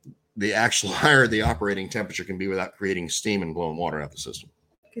 the actual higher the operating temperature can be without creating steam and blowing water out the system.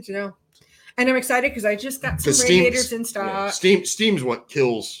 Good to know. And I'm excited because I just got some radiators in stock. Yeah, steam's what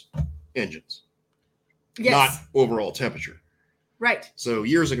kills engines, not overall temperature. Right. So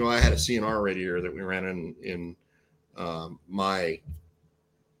years ago, I had a CNR radiator that we ran in my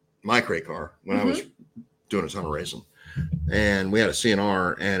crate car when I was doing a ton of racing, and we had a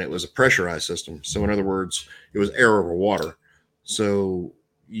CNR, and it was a pressurized system. So in other words, it was air over water. So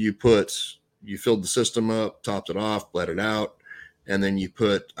you filled the system up, topped it off, bled it out, and then you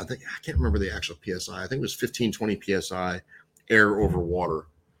put, I can't remember the actual PSI. I think it was 15, 20 PSI air over water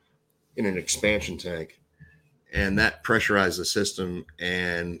in an expansion tank, and that pressurized the system.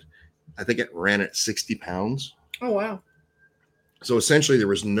 And I think it ran at 60 pounds. Oh, wow. So essentially, there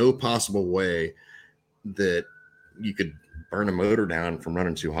was no possible way that you could burn a motor down from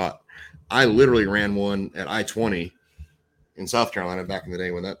running too hot. I literally ran one at I-20 in South Carolina back in the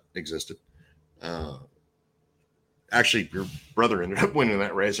day when that existed. Actually, your brother ended up winning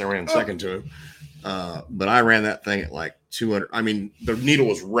that race. I ran second to him. But I ran that thing at like 200. I mean, the needle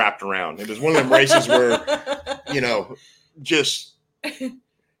was wrapped around. It was one of them races where, just,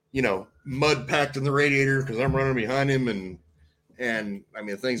 mud packed in the radiator because I'm running behind him, and I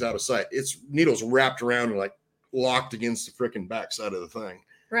mean, the thing's out of sight. It's needles wrapped around and like locked against the freaking backside of the thing.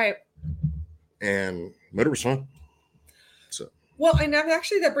 Right. And motor was fun. So. Well, and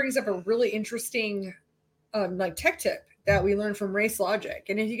that brings up a really interesting, tech tip that we learned from Race Logic.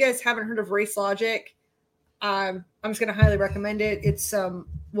 And if you guys haven't heard of Race Logic, I'm just going to highly recommend it. It's now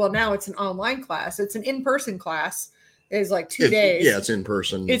it's an online class. It's an in-person class. It's like 2 days. Yeah, it's in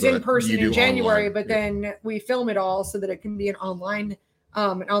person. It's in person in January, online. But then we film it all so that it can be an online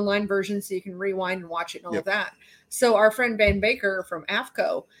version, so you can rewind and watch it and all of that. So our friend Ben Baker from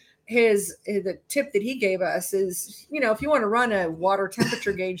AFCO, the tip that he gave us is, if you want to run a water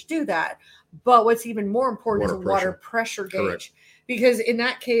temperature gauge, do that. But what's even more important is a water pressure gauge. Correct. Because in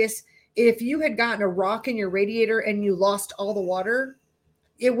that case, if you had gotten a rock in your radiator and you lost all the water,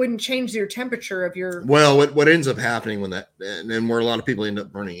 it wouldn't change your temperature of your. Well, what ends up happening when that, and where a lot of people end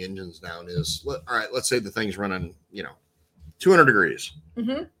up burning engines down is, all right, let's say the thing's running, 200 degrees,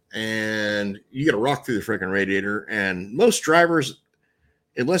 and you get a rock through the freaking radiator. And most drivers,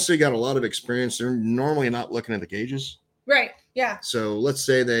 unless they got a lot of experience, they're normally not looking at the gauges. Right. Yeah. So let's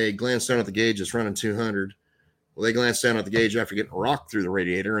say they glance down at the gauge, it's running 200, Well, they glanced down at the gauge after getting rocked through the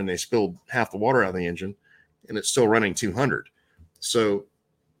radiator, and they spilled half the water out of the engine, and it's still running 200. So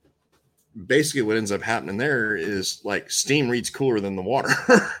basically what ends up happening there is like steam reads cooler than the water.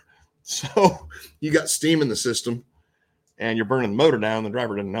 So you got steam in the system, and you're burning the motor down. The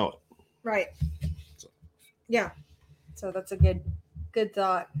driver didn't know it. Right. Yeah. So that's a good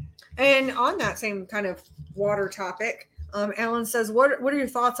thought. And on that same kind of water topic, Alan says, what are your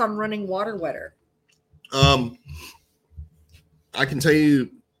thoughts on running water wetter? I can tell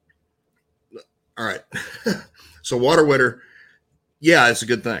you. All right. So water wetter, yeah, it's a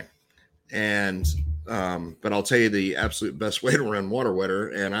good thing. And, but I'll tell you the absolute best way to run water wetter.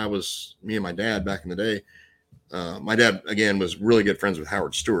 And me and my dad back in the day, my dad, again, was really good friends with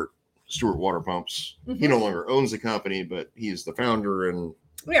Howard Stewart Water Pumps. Mm-hmm. He no longer owns the company, but he's the founder and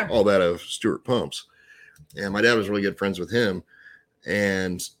all that of Stewart Pumps. And my dad was really good friends with him.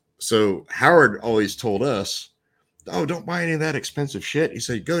 And so Howard always told us, oh, don't buy any of that expensive shit. He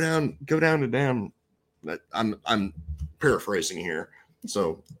said, go down to damn, I'm paraphrasing here.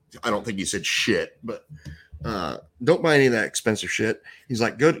 So I don't think he said shit, but don't buy any of that expensive shit. He's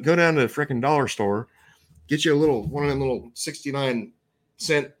like, go down to the freaking dollar store, get you one of them little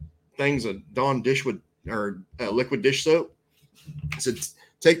 69-cent things of Dawn dishwood or liquid dish soap. I said,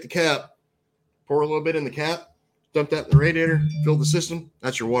 take the cap, pour a little bit in the cap, dump that in the radiator, fill the system.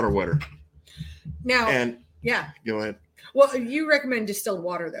 That's your water wetter. Now, go ahead. Well, you recommend distilled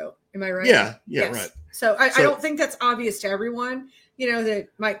water, though. Am I right? Yeah, yes. Right. So I don't think that's obvious to everyone, that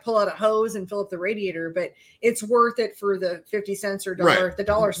might pull out a hose and fill up the radiator, but it's worth it for the 50 cents or dollar, right. The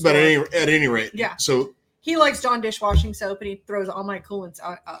dollar store. But at any rate, yeah. So he likes Dawn dishwashing soap, and he throws all my coolants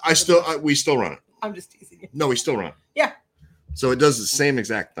out. We still run it. I'm just teasing you. No, we still run it. Yeah. So it does the same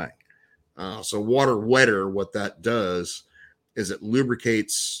exact thing. So water wetter, what that does is it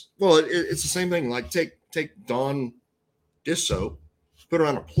lubricates. Well, it's the same thing. Like take Dawn dish soap, put it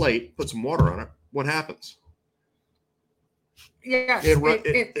on a plate, put some water on it. What happens? Yeah,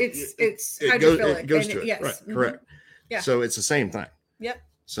 it's hydrophilic. It goes to it. Yes. Right, mm-hmm. Correct. Yeah. So it's the same thing. Yep.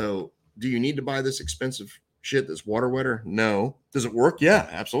 So do you need to buy this expensive shit that's water wetter? No. Does it work? Yeah,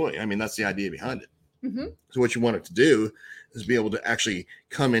 absolutely. I mean, that's the idea behind it. Mm-hmm. So what you want it to do is be able to actually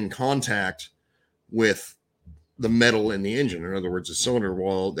come in contact with the metal in the engine. In other words, the cylinder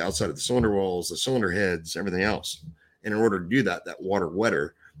wall, the outside of the cylinder walls, the cylinder heads, everything else. And in order to do that water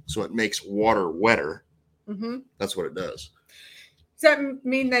wetter, so it makes water wetter. Mm-hmm. That's what it does. Does that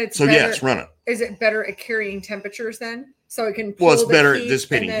mean that it's better? Yes, run it. Is it better at carrying temperatures then? So it can. It's better at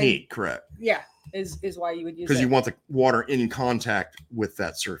dissipating heat. Correct. Yeah, is why you would use it. Because you want the water in contact with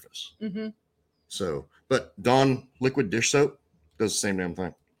that surface. Mm-hmm. So, but Dawn liquid dish soap does the same damn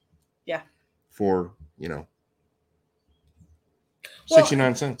thing. Yeah. For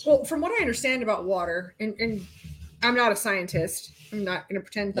 69 cents. Well, from what I understand about water, and I'm not a scientist. I'm not going to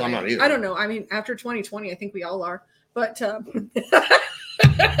pretend that I'm not either. I don't know. I mean, after 2020, I think we all are. But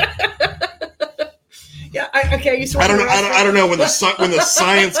yeah, okay. I don't know when the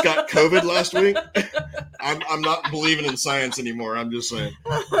science got COVID last week. I'm not believing in science anymore. I'm just saying.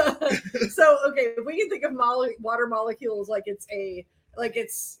 So okay, if we can think of water molecules like it's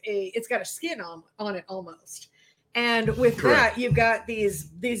got a skin on it almost. And with Correct. that, you've got these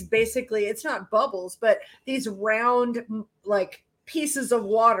basically, it's not bubbles, but these round like pieces of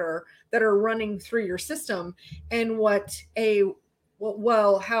water that are running through your system. And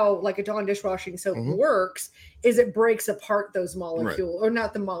how like a Dawn dishwashing soap mm-hmm. works is it breaks apart those molecules, right. Or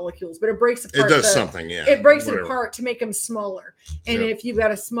not the molecules, but it breaks apart. It does something, yeah. It breaks it apart to make them smaller. And Yep. if you've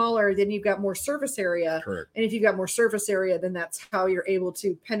got a smaller, then you've got more surface area. Correct. And if you've got more surface area, then that's how you're able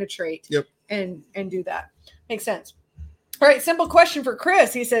to penetrate. Yep. And do that. Makes sense. All right, simple question for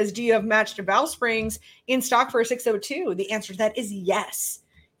Chris. He says, do you have matched valve springs in stock for a 602? The answer to that is yes.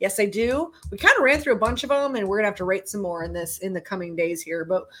 Yes, I do. We kind of ran through a bunch of them, and we're going to have to rate some more in the coming days here.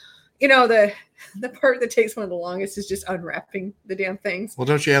 But, the part that takes one of the longest is just unwrapping the damn things. Well,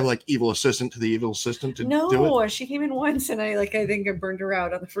 don't you have like evil assistant to the evil assistant to do it? No, she came in once, and I think I burned her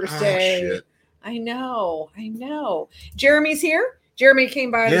out on the first day. Shit. I know. Jeremy's here. Jeremy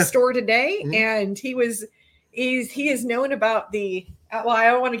came by the store today, mm-hmm. and he is known about the. Well, I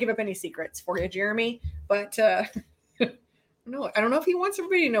don't want to give up any secrets for you, Jeremy, but no, I don't know if he wants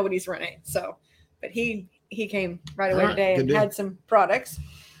everybody to know what he's running. So, but he came right away today and had some products.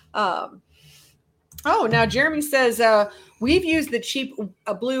 Now Jeremy says we've used the cheap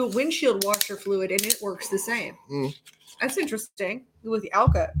blue windshield washer fluid, and it works the same. Mm. That's interesting with the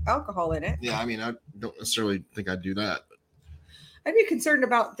alcohol in it. Yeah, I mean, I don't necessarily think I'd do that. I'd be concerned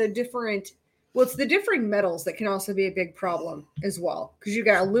about the different Well, it's the differing metals that can also be a big problem as well, because you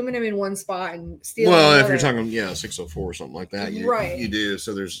got aluminum in one spot and steel. Well, in if you're another. talking 604 or something like that, Right. you do.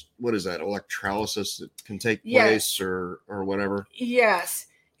 So there's, what is that, electrolysis that can take Yes. place or whatever. Yes,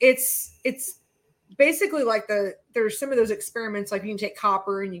 it's basically like there's some of those experiments, like you can take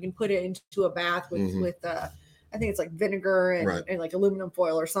copper and you can put it into a bath with Mhm. with I think it's like vinegar and, Right. and like aluminum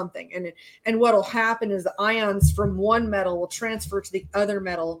foil or something, and what'll happen is the ions from one metal will transfer to the other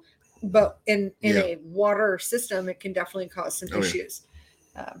metal, but in Yeah. a water system it can definitely cause some Oh, yeah. issues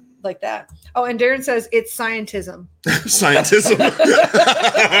like that. Oh, and Darren says it's scientism. Scientism.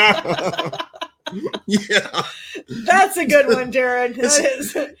 Yeah, That's a good one, Darren. It's- That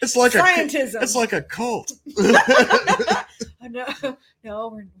is it's like scientism. it's like a cult. No,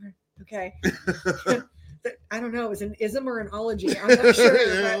 we're okay. I don't know. Is it an ism or an ology? I'm not sure.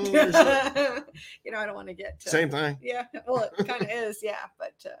 But, I don't want to get Same thing. Yeah, well, it kind of is. Yeah,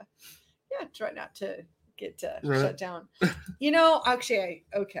 but try not to get Right. shut down. Actually,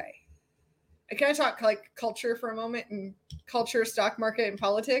 okay. Can I talk like culture for a moment and culture, stock market, and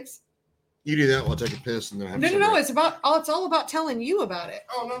politics? You do that while I take a piss, and then I have No. cigarette. It's all about telling you about it.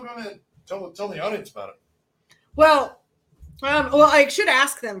 Oh no, go ahead. Tell the audience about it. Well, I should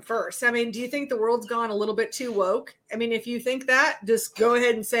ask them first. I mean, do you think the world's gone a little bit too woke? I mean, if you think that, just go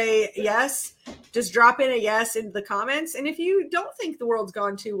ahead and say yes. Just drop in a yes into the comments. And if you don't think the world's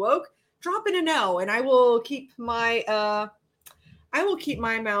gone too woke, drop in a no, and I will keep my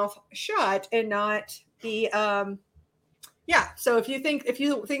mouth shut and not be So if you think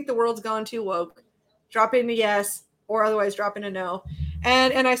the world's gone too woke, drop in a yes, or otherwise drop in a no.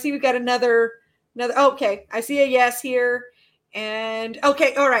 And I see we've got another. Okay, I see a yes here. And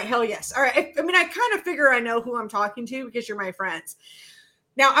okay, all right, hell yes. All right. I mean, I kind of figure I know who I'm talking to because you're my friends.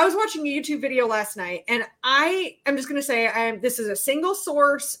 Now, I was watching a YouTube video last night, and I'm just going to say this is a single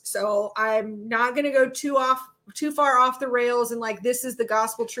source, so I'm not going to go too far off the rails and like this is the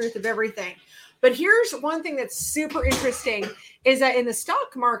gospel truth of everything. But here's one thing that's super interesting is that in the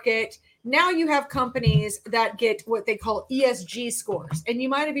stock market, now you have companies that get what they call ESG scores. And you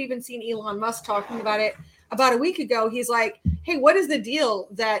might have even seen Elon Musk talking about it about a week ago. He's like, hey, what is the deal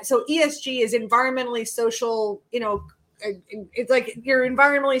so ESG is environmentally social, it's like you're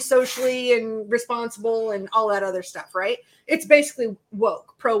environmentally, socially and responsible and all that other stuff, right? It's basically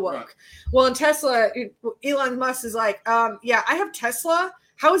woke, pro woke. Right. Well, in Tesla, Elon Musk is like, I have Tesla.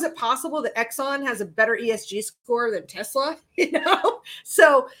 How is it possible that Exxon has a better ESG score than Tesla?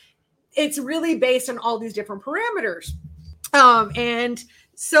 So it's really based on all these different parameters. And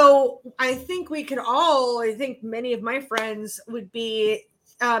so I think many of my friends would be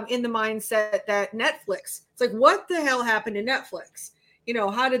in the mindset that Netflix, it's like, what the hell happened to Netflix?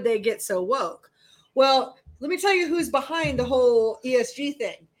 How did they get so woke? Well, let me tell you who's behind the whole ESG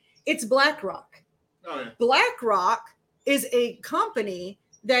thing. It's BlackRock. Oh, yeah. BlackRock is a company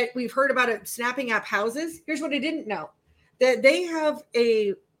that we've heard about it snapping up houses. Here's what I didn't know, that they have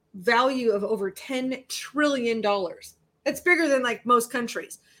a value of over $10 trillion. That's bigger than like most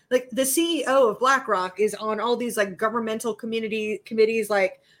countries. Like the CEO of BlackRock is on all these like governmental committees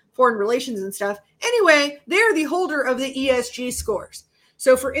like foreign relations and stuff. Anyway, they're the holder of the ESG scores.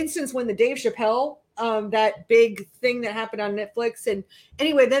 So for instance, when the Dave Chappelle, that big thing that happened on Netflix, and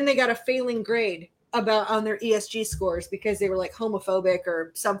anyway, then they got a failing grade on their ESG scores because they were like homophobic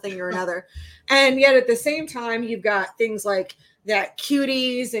or something or another. And yet at the same time, you've got things like that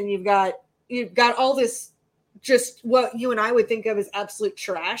cuties, and you've got all this, just what you and I would think of as absolute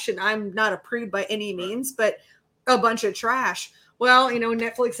trash. And I'm not a prude by any means, but a bunch of trash. Well,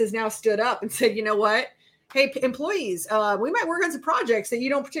 Netflix has now stood up and said, you know what? Hey, employees, we might work on some projects that you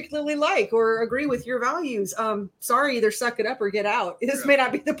don't particularly like or agree with your values. Sorry, either suck it up or get out. This may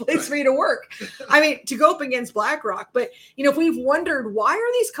not be the place for you to work. I mean, to go up against BlackRock. But, if we've wondered, why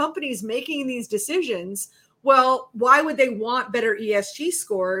are these companies making these decisions? Well, why would they want better ESG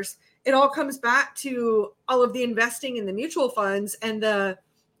scores? It all comes back to all of the investing in the mutual funds and the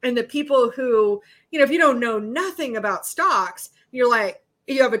people who, if you don't know nothing about stocks, you're like,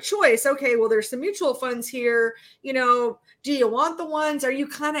 you have a choice. Okay, well, there's some mutual funds here. Do you want the ones? Are you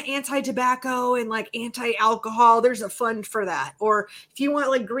kind of anti-tobacco and like anti-alcohol? There's a fund for that. Or if you want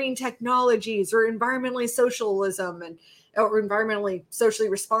like green technologies or environmentally socialism or environmentally socially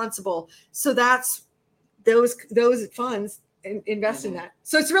responsible. So that's those funds invest in that.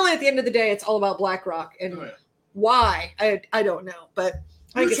 So it's really, at the end of the day, it's all about BlackRock and why I don't know, but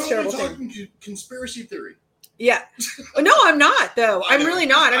I think it's terrible. Talking conspiracy theory. Yeah. No, I'm not though. I'm really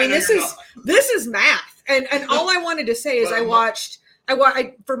not. I mean, this is math. And all I wanted to say is I watched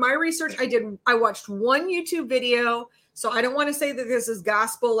for my research, I watched one YouTube video So I don't want to say that this is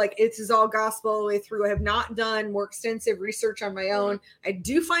gospel, like it is all gospel all the way through. I have not done more extensive research on my own. I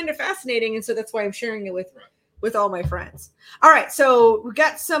do find it fascinating, and so that's why I'm sharing it with all my friends. All right, so we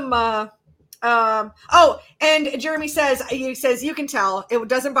got some and Jeremy says, you can tell it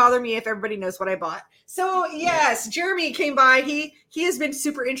doesn't bother me if everybody knows what I bought. So yes, Jeremy came by. He has been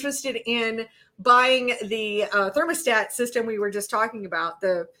super interested in buying the thermostat system we were just talking about.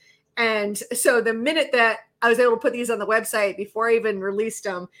 And so the minute that I was able to put these on the website, before I even released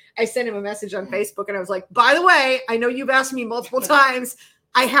them, I sent him a message on Facebook, and I was like, by the way, I know you've asked me multiple times.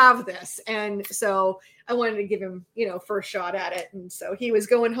 I have this. And so I wanted to give him, first shot at it. And so he was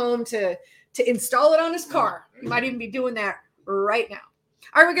going home to install it on his car. He might even be doing that right now.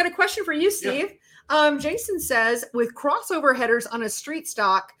 All right, we got a question for you, Steve. Yeah. Jason says, with crossover headers on a street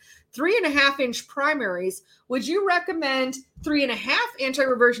stock, 3.5-inch primaries, would you recommend 3.5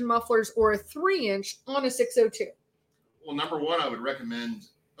 anti-reversion mufflers or a 3-inch on a 602? Well, number one, I would recommend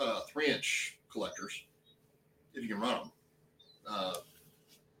 3-inch collectors if you can run them.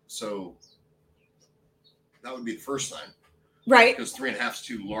 So that would be the first thing. Right. Because 3.5 is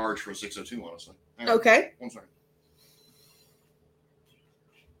too large for a 602, honestly. Right. Okay. 1 second.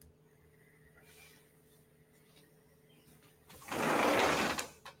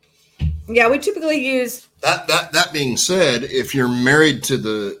 Yeah, we typically use that being said, if you're married to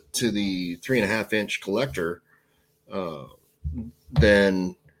the 3.5-inch collector,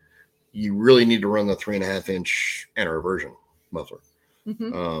 then you really need to run the 3.5-inch anti-reversion muffler.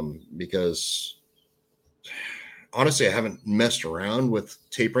 Because honestly, I haven't messed around with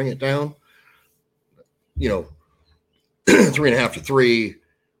tapering it down. 3.5 to 3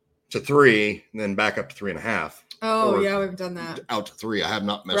 to 3, and then back up to 3.5. Oh, yeah, we've done that. Out to 3. I have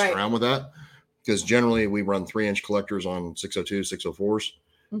not messed around with that, because generally we run 3-inch collectors on 602, 604s,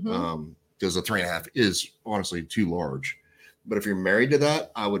 because the 3.5 is honestly too large. But if you're married to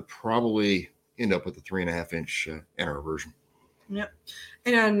that, I would probably end up with a 3.5-inch anti-reversion. Yep.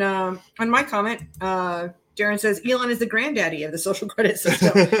 And on my comment, Darren says Elon is the granddaddy of the social credit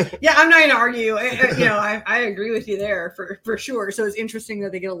system. Yeah, I'm not going to argue. I agree with you there for sure. So it's interesting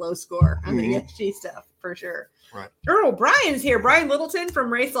that they get a low score on the ESG stuff for sure. Right. Earl, Brian's here. Brian Littleton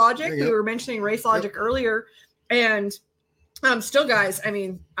from Race Logic. We were mentioning Race Logic earlier, and still, guys. I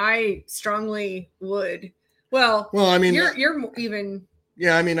mean, I strongly would. Well, I mean, you're even.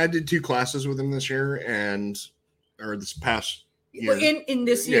 Yeah, I mean, I did 2 classes with him this year, or this past year. In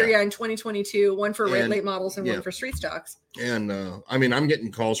this year, in 2022, one for late models and one for street stocks. And I mean, I'm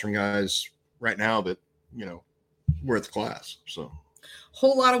getting calls from guys right now that we're at the class. So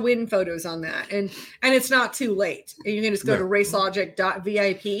whole lot of win photos on that, and it's not too late. You can just go to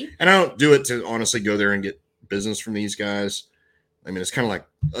racelogic.vip. And I don't do it to honestly go there and get business from these guys. I mean, it's kind of like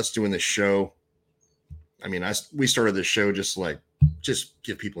us doing this show. I mean, we started this show just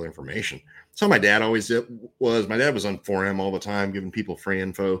give people information. That's how my dad always was. My dad was on 4M all the time, giving people free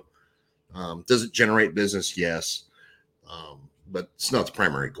info. Does it generate business? Yes. But it's not the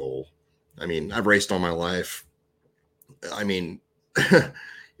primary goal. I mean, I've raced all my life. I mean,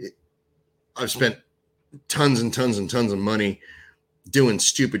 I've spent tons and tons and tons of money doing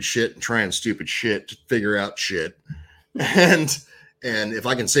stupid shit and trying stupid shit to figure out shit. And if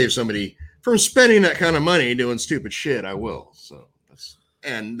I can save somebody from spending that kind of money doing stupid shit, I will. So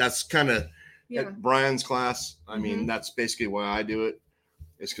that's kind of at Brian's class. I mean, that's basically why I do it.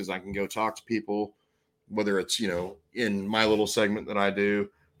 It's because I can go talk to people, whether it's, in my little segment that I do,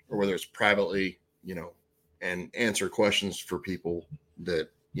 or whether it's privately, and answer questions for people that,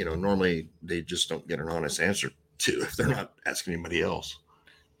 normally they just don't get an honest answer to if they're not asking anybody else.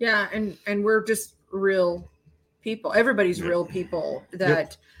 Yeah. And we're just real people. Everybody's real people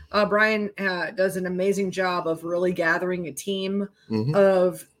that Brian does an amazing job of really gathering a team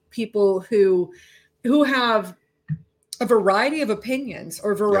of people who have a variety of opinions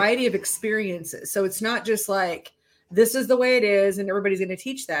or a variety of experiences. So it's not just like, this is the way it is and everybody's going to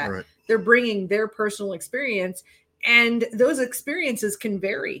teach that. Right. They're bringing their personal experience, and those experiences can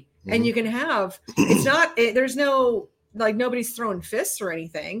vary. And you can have, there's no, like, nobody's throwing fists or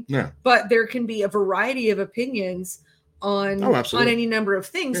anything, but there can be a variety of opinions on any number of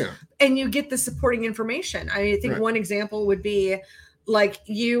things, and you get the supporting information. I think one example would be, like,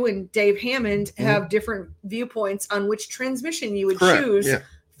 you and Dave Hammond have different viewpoints on which transmission you would choose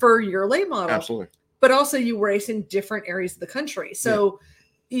for your late model. Absolutely. But also you race in different areas of the country. So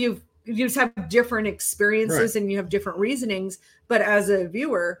you just have different experiences and you have different reasonings. But as a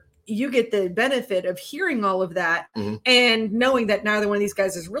viewer, you get the benefit of hearing all of that Mhm. and knowing that neither one of these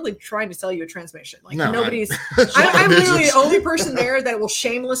guys is really trying to sell you a transmission. Like No, nobody's, it's not I'm literally business. the only person there that will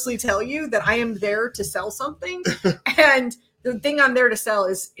shamelessly tell you that I am there to sell something. And the thing I'm there to sell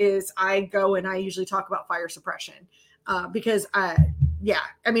is I go and I usually talk about fire suppression because I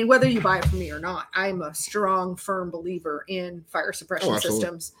mean, whether you buy it from me or not, I'm a strong, firm believer in fire suppression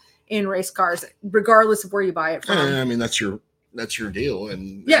systems in race cars, regardless of where you buy it from. I mean, that's your deal.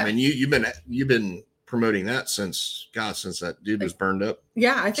 And Yeah. I mean, you've been promoting that since that dude was burned up.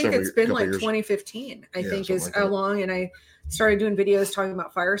 Yeah, I think it's been like years. 2015, I think is like how long. And I started doing videos talking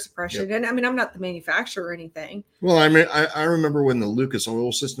about fire suppression. Yep. And I mean, I'm not the manufacturer or anything. Well, I mean, I remember when the Lucas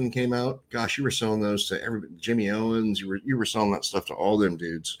oil system came out. Gosh, you were selling those to everybody. Jimmy Owens. You were selling that stuff to all them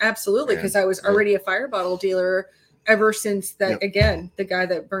dudes. Absolutely, because I was already a fire bottle dealer ever since that. Again, the guy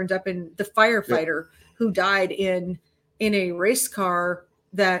that burned up in the firefighter who died in a race car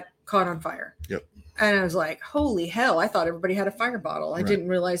that caught on fire. Yep. And I was like, holy hell, I thought everybody had a fire bottle. I didn't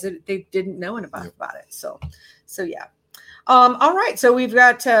realize that they didn't know about it. So yeah. All right. So we've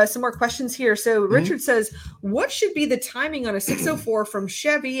got some more questions here. So Richard says, what should be the timing on a 604 from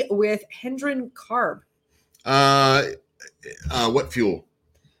Chevy with Hendren carb? What fuel?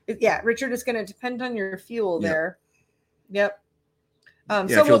 Yeah, Richard, is going to depend on your fuel there. Yep. So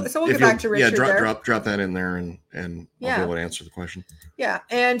we'll get back to Richard. Drop that in there and I'll be able to answer the question. Yeah.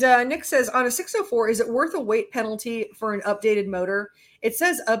 And Nick says, on a 604, is it worth a weight penalty for an updated motor? It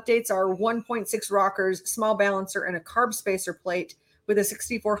says updates are 1.6 rockers, small balancer, and a carb spacer plate with a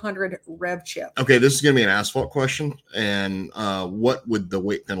 6400 rev chip. Okay, this is going to be an asphalt question. And what would the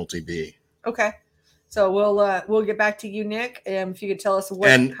weight penalty be? Okay. So we'll get back to you, Nick. If you could tell us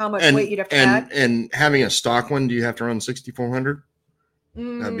how much weight you'd have to add. And having a stock one, do you have to run 6400?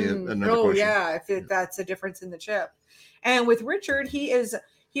 That'd be another question. Yeah, if that's a difference in the chip. And with Richard, he's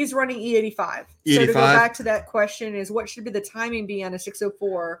running E85. So to go back to that question is, what should be the timing be on a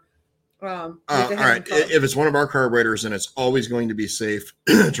 604? All right. If it's one of our carburetors, then it's always going to be safe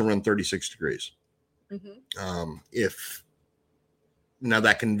to run 36 degrees. If now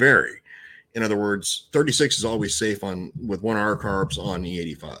that can vary. In other words, 36 is always safe with one of our carbs on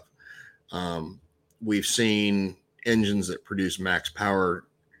E85. We've seen engines that produce max power,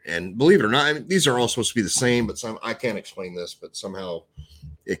 and believe it or not, I mean, these are all supposed to be the same, but I can't explain this, but somehow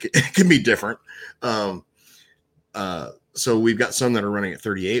it can be different. So we've got some that are running at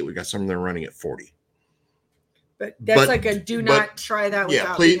 38. We've got some that are running at 40. But that's like a do not try that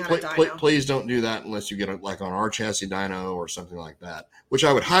without being on a dyno. Please don't do that unless you get it like on our chassis dyno or something like that, which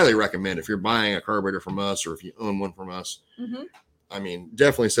I would highly recommend if you're buying a carburetor from us or if you own one from us. I mean,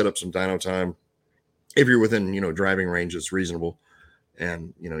 definitely set up some dyno time. If you're within, driving range, it's reasonable.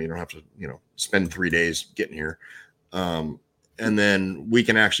 And, you don't have to, spend 3 days getting here. And then we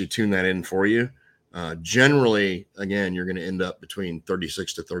can actually tune that in for you. Generally, again, you're going to end up between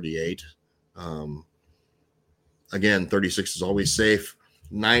 36 to 38. Again, 36 is always safe.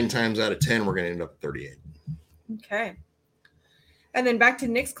 9 times out of 10, we're going to end up at 38. Okay. And then back to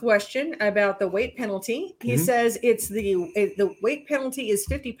Nick's question about the weight penalty. He says the weight penalty is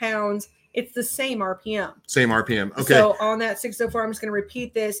 50 pounds. It's the same RPM. Same RPM. Okay. So on that 604, I'm just going to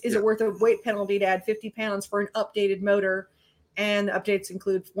repeat this. Is it worth a weight penalty to add 50 pounds for an updated motor? And the updates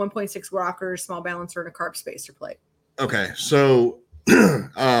include 1.6 rockers, small balancer, and a carb spacer plate. Okay. So,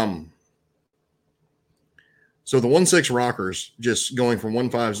 so the 1.6 rockers, just going from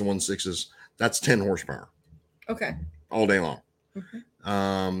 1.5s to 1.6s, that's 10 horsepower. Okay. All day long.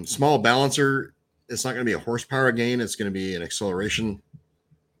 Small balancer, it's not going to be a horsepower gain. It's going to be an acceleration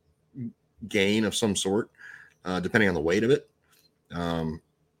gain of some sort, depending on the weight of it.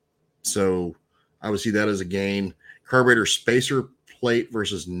 So I would see that as a gain. Carburetor spacer plate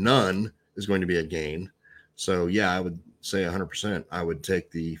versus none is going to be a gain. So yeah, I would say 100%. I would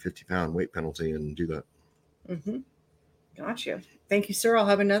take the 50-pound weight penalty and do that. Gotcha. Thank you, sir. I'll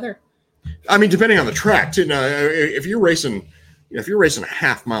have another. I mean, depending on the track too. Now, if you're racing a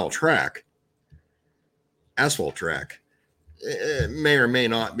half-mile track, asphalt track, it may or may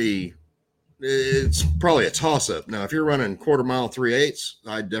not be. It's probably a toss-up. Now, if you're running quarter-mile 3/8,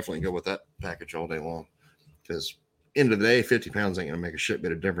 I'd definitely go with that package all day long, because end of the day, 50 pounds ain't going to make a shit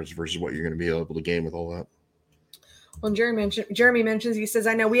bit of difference versus what you're going to be able to gain with all that. Well, Jeremy mentions, he says,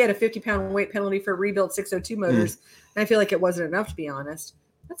 I know we had a 50-pound weight penalty for rebuilt 602 motors, and I feel like it wasn't enough, to be honest.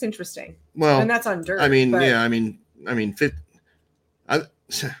 That's interesting. Well, and that's on dirt. I mean, yeah, I mean,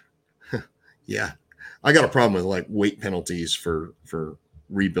 yeah, I got a problem with like weight penalties for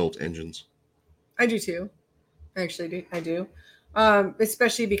rebuilt engines. I do too. I actually do. I do.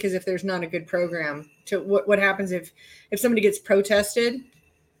 Especially because if there's not a good program to what happens if somebody gets protested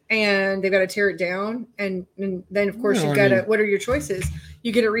and they've got to tear it down. And then, of course, No, you've got to, what are your choices?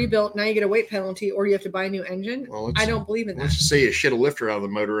 You get it rebuilt, now you get a weight penalty, or you have to buy a new engine. Well, I don't believe in that. Let's just say you shit a lifter out of the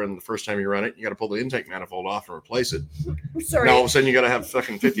motor, and the first time you run it, you got to pull the intake manifold off and replace it. Sorry. Now all of a sudden you got to have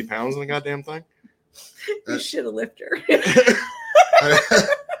fucking 50 pounds in the goddamn thing. You shit a lifter.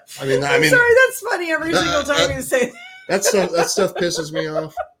 I mean, I'm sorry, that's funny every single time you say that stuff pisses me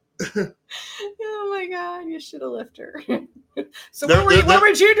off. Oh my god, you should have lifter. So what were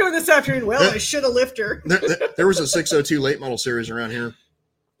you doing this afternoon? Well, I should have lifter. There was a 602 late model series around here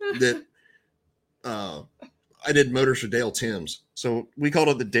that I did motors for Dale Timms. So we called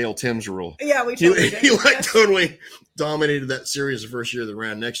it the Dale Timms rule. Yeah, we totally did. He like totally dominated that series the first year they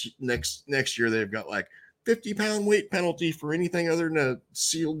ran. Next year they've got like 50-pound weight penalty for anything other than a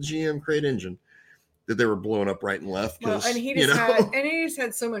sealed GM crate engine that they were blowing up right and left. Well, and he just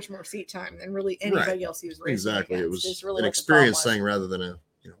had so much more seat time than really anybody else he was racing. Exactly. Against. It was really an experience thing rather than a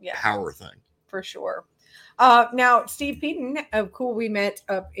power thing. For sure. Now Steve Peden of Cool, we met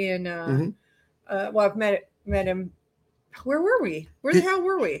up in well, I've met him. Where were we? Where the hell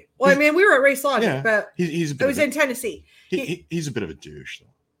were we? Well, I mean, we were at Race Logic, but it was in Tennessee. He's a bit of a douche, though.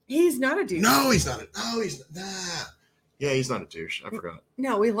 He's not a douche. No, he's not. Yeah, he's not a douche. I forgot.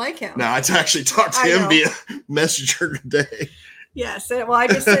 No, we like him. No, I actually talked to him via messenger today. Yes. Well, I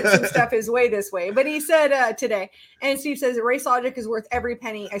just sent some stuff his way this way. But he said today, and Steve says Race Logic is worth every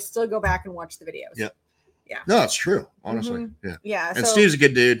penny. I still go back and watch the videos. Yep. Yeah. No, it's true. Honestly. Yeah. Yeah. And Steve's a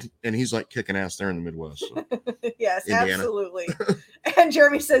good dude, and he's like kicking ass there in the Midwest. So. Yes, Indiana. Absolutely. And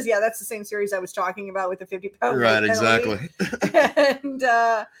Jeremy says, yeah, that's the same series I was talking about with the 50-pound. Right, exactly.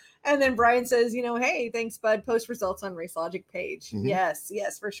 And then Brian says, hey, thanks, bud. Post results on Race Logic page. Mm-hmm.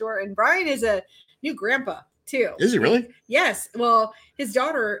 Yes, for sure. And Brian is a new grandpa too. Is he really? Yes. Well, his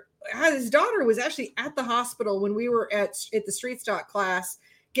daughter was actually at the hospital when we were at the street stock class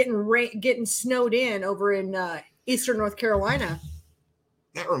getting snowed in over in Eastern North Carolina.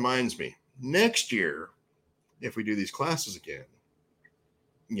 That reminds me, next year, if we do these classes again,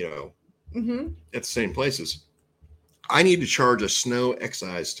 at the same places, I need to charge a snow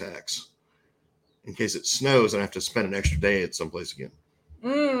excise tax in case it snows and I have to spend an extra day at someplace again.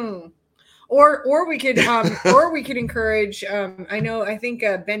 Or we could encourage. I think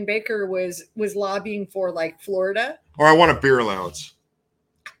Ben Baker was lobbying for like Florida. Or I want a beer allowance.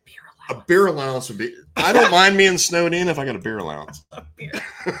 A beer allowance would be. I don't mind being snowed in if I got a beer allowance. A beer.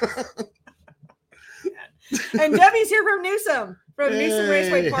 And Debbie's here from Newsom. From Newsom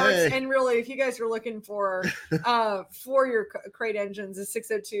Raceway Parts, and really, if you guys are looking for your crate engines, the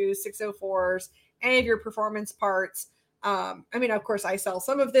 602s, 604s, any of your performance parts, I mean, of course, I sell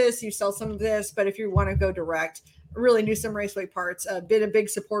some of this, you sell some of this, but if you want to go direct, really, Newsom Raceway Parts, been a big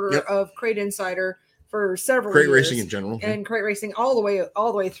supporter of Crate Insider for several years. Crate racing in general, and crate racing all the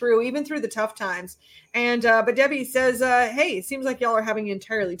way through, even through the tough times. And but Debbie says, "Hey, it seems like y'all are having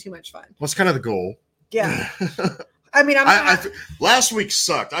entirely too much fun." What's kind of the goal? Yeah. I mean, last week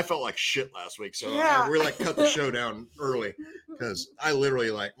sucked. I felt like shit last week, so we cut the show down early because I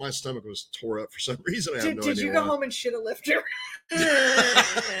literally my stomach was tore up for some reason. Did you go home and shit a lifter?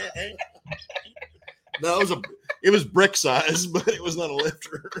 No, it was brick size, but it was not a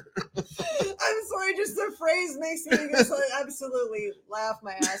lifter. I'm sorry, just the phrase makes me just absolutely laugh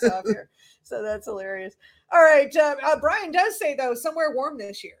my ass off here. So that's hilarious. All right, Brian does say though somewhere warm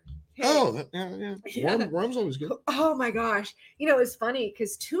this year. Hey. Oh, yeah. Worm's always good. Oh my gosh. It's funny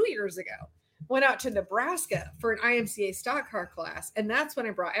because 2 years ago, went out to Nebraska for an IMCA stock car class. And that's when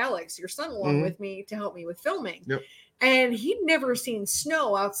I brought Alex, your son, along with me to help me with filming. Yep. And he'd never seen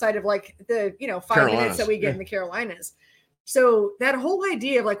snow outside of like the, 5 Carolinas. minutes that we get in the Carolinas. So that whole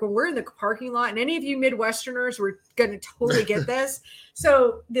idea of like when we're in the parking lot, and any of you Midwesterners were going to totally get this.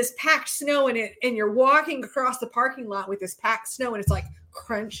 So this packed snow in it, and you're walking across the parking lot with this packed snow, and it's like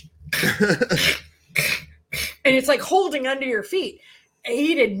crunch. And it's like holding under your feet.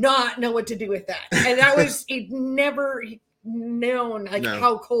 He did not know what to do with that. And that was, he'd never known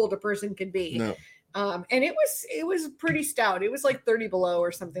how cold a person could be. No. And it was pretty stout. It was like 30 below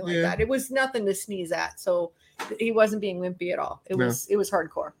or something like that. It was nothing to sneeze at. So he wasn't being wimpy at all. It was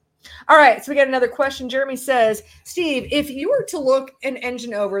hardcore. All right. So we got another question. Jeremy says, Steve, if you were to look an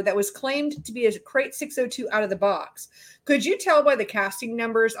engine over that was claimed to be a Crate 602 out of the box, could you tell by the casting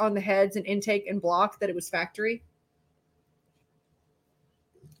numbers on the heads and intake and block that it was factory?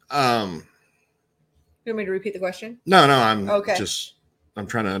 You want me to repeat the question? No, I'm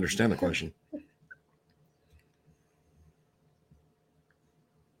trying to understand the question.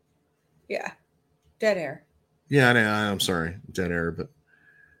 Yeah. Dead air. Yeah, I'm sorry. Dead air, but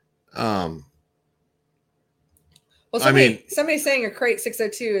Well, somebody's saying a crate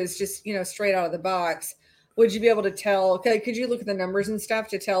 602 is just, straight out of the box. Would you be able to tell? Could you look at the numbers and stuff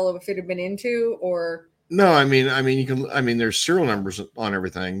to tell if it had been into or? No, I mean, you can. I mean, there's serial numbers on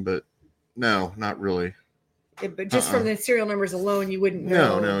everything, but no, not really. But just from the serial numbers alone, you wouldn't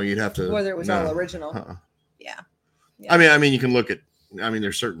know. No, you'd have to whether it was all original. Yeah. I mean, you can look at. I mean,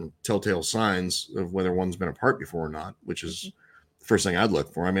 there's certain telltale signs of whether one's been apart before or not, which is the first thing I'd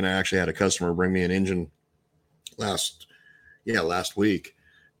look for. I mean, I actually had a customer bring me an engine last week,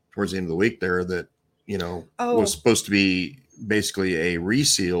 towards the end of the week there, that was supposed to be basically a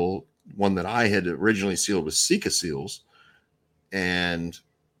reseal, one that I had originally sealed with Sika seals, and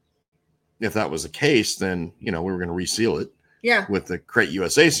if that was the case, then we were going to reseal it, with the Crate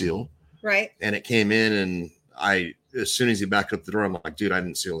USA seal, right? And it came in, and as soon as he backed up the door, I'm like, dude, I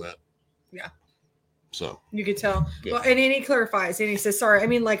didn't seal that. Yeah. So you could tell. Yeah. Well, and he clarifies, and he says, sorry, I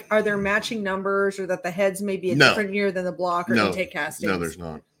mean, like, are there matching numbers, or that the heads may be a different year than the block or intake castings? No, there's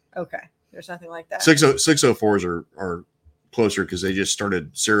not. Okay. There's nothing like that. 604s are closer because they just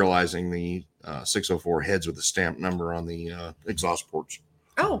started serializing the 604 heads with a stamped number on the exhaust ports.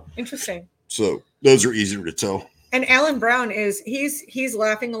 Oh, interesting. So those are easier to tell. And Alan Brown he's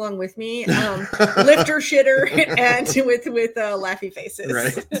laughing along with me, lifter shitter, and with laughy faces.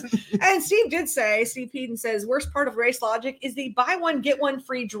 Right. And Steve Peden says, worst part of Race Logic is the buy one get one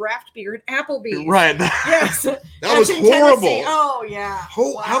free draft beer at Applebee's. Right. Yes. That was horrible. Tennessee. Oh yeah.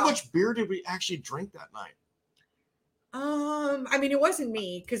 Wow. How much beer did we actually drink that night? I mean, it wasn't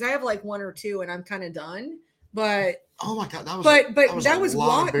me because I have like one or two and I'm kind of done. But oh my god, that was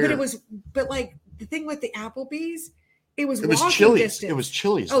long. But like. The thing with the Applebee's, it was Chili's. Distance. It was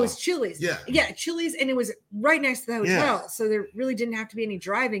Chili's. Oh, it was Chili's. Yeah, Chili's, and it was right next to the hotel, so there really didn't have to be any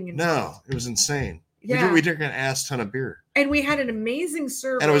driving involved. No, it was insane. Yeah, we drank an ass ton of beer, and we had an amazing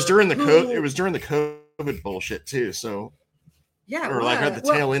server. And it was during the COVID bullshit too. So or like at the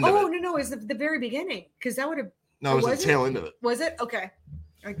tail end of it. Oh no, it was the very beginning because that would have. No, it was the tail end of it. Was it? Okay,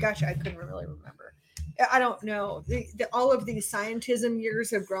 I gotcha. I couldn't really remember. I don't know. All of these scientism years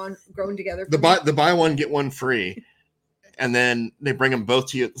have grown together. The buy one get one free, and then they bring them both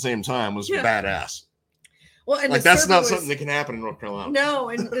to you at the same time was badass. Well, and like that's not something that can happen in North Carolina. No,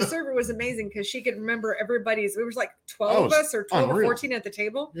 and the server was amazing because she could remember everybody's. It was like 12 of us or 12 or 14 at the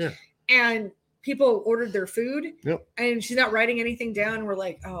table. Yeah, and people ordered their food. Yep. And she's not writing anything down. We're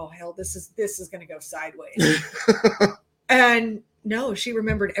like, oh hell, this is going to go sideways. And no, she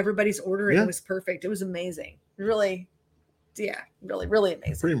remembered everybody's order and it was perfect. It was amazing. Really, really, really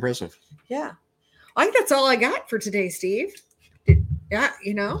amazing. Pretty impressive. Yeah. I think that's all I got for today, Steve. Yeah,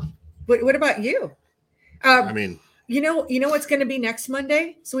 What about you? I mean, you know what's going to be next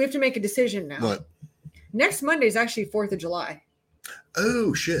Monday? So we have to make a decision now. What? Next Monday is actually 4th of July.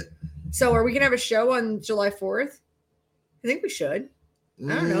 Oh, shit. So are we going to have a show on July 4th? I think we should.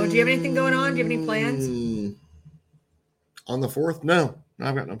 I don't know. Do you have anything going on? Do you have any plans? On the 4th? No,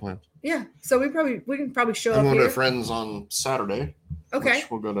 I've got no plans. Yeah. So we can probably show up I'm going here. to friends on Saturday. Okay.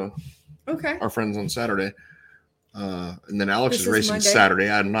 We'll go to Okay. our friends on Saturday. And then Alex is racing Monday. Saturday.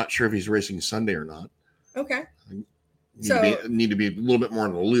 I'm not sure if he's racing Sunday or not. Okay. Need to be a little bit more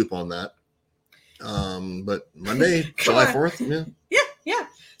in the loop on that. But Monday, July 4th. Yeah.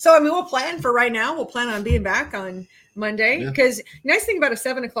 So, I mean, we'll plan for right now. We'll plan on being back on Monday because nice thing about a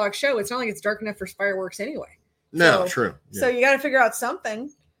 7:00 show, it's not like it's dark enough for fireworks anyway. No, true. Yeah. So you got to figure out something.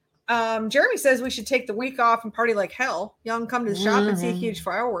 Jeremy says we should take the week off and party like hell. Y'all can come to the shop and see a huge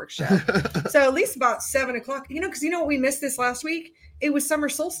fireworks show. So at least about 7:00, because what we missed this last week? It was summer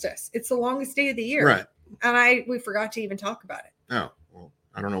solstice. It's the longest day of the year. Right. And we forgot to even talk about it. Oh, well,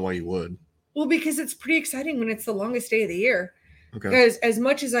 I don't know why you would. Well, because it's pretty exciting when it's the longest day of the year. Okay. Because as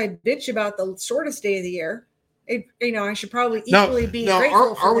much as I bitch about the shortest day of the year, I should probably equally be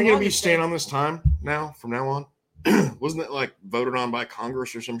grateful. Are we going to be staying on this time now from now on? Wasn't it like voted on by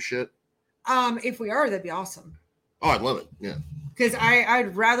Congress or some shit? If we are, that'd be awesome. Oh, I'd love it. Yeah. Because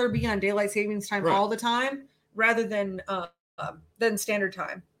I'd rather be on daylight savings time all the time rather than standard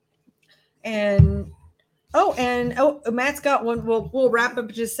time. And Matt's got one. We'll wrap up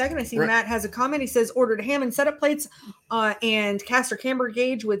in just a second. I see Matt has a comment. He says ordered ham and setup plates and caster camber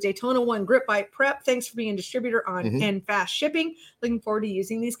gauge with Daytona 1 grip bite prep. Thanks for being a distributor on and fast shipping. Looking forward to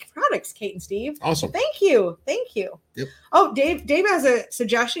using these products, Kate and Steve. Awesome. Thank you. Yep. Oh, Dave has a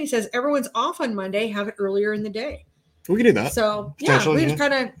suggestion. He says everyone's off on Monday. Have it earlier in the day. We can do that. So we'll just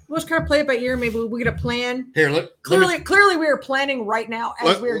kind of play it by ear. Maybe we get a plan. Here, clearly we are planning right now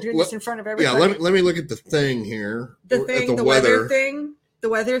as we are doing this in front of everybody. Yeah, let me look at the thing here. The weather thing. The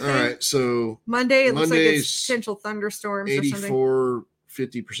weather thing. All right, so Monday it looks like it's potential thunderstorms 84, or something.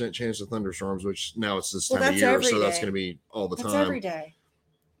 50% chance of thunderstorms, which now it's this time Well, of that's year, every so that's day. going to be all the That's time. every day.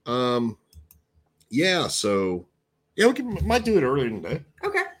 Yeah. So yeah, might do it earlier in the day.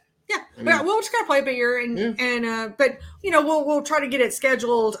 Okay. Yeah, I but mean, we'll just kind of play it by ear, and but we'll try to get it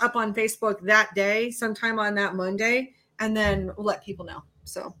scheduled up on Facebook that day, sometime on that Monday, and then we'll let people know.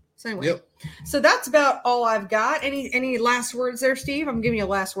 So anyway, Yep. So that's about all I've got. Any last words there, Steve? I'm giving you a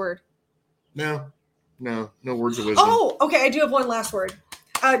last word. No words of wisdom. Oh, okay. I do have one last word.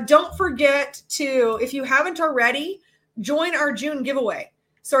 Don't forget to, if you haven't already, join our June giveaway.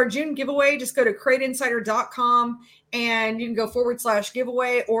 So our June giveaway, just go to crateinsider.com and you can go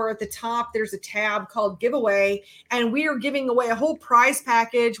 /giveaway, or at the top, there's a tab called giveaway. And we are giving away a whole prize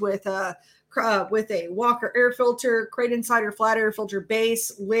package with a Walker air filter, Crate Insider flat air filter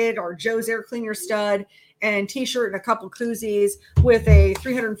base, lid, our Joe's air cleaner stud, and t-shirt and a couple koozies with a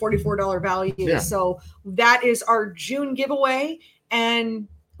 $344 value. Yeah. So that is our June giveaway. And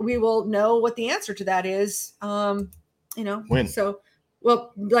we will know what the answer to that is. When? So,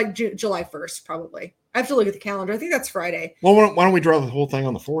 well, like July 1st, probably. I have to look at the calendar. I think that's Friday. Well, why don't we draw the whole thing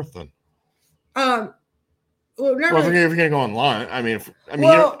on the 4th then? Well, if you're going to go online,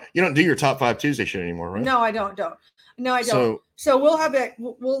 you don't do your top 5 Tuesday shit anymore, right? No, I don't. No, I don't. So we'll have that.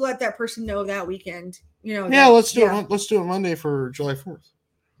 We'll let that person know that weekend. Let's do it. Let's do it Monday for July 4th.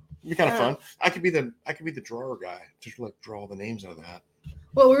 It'd be kind of fun. I could be the drawer guy, just like draw all the names out of that.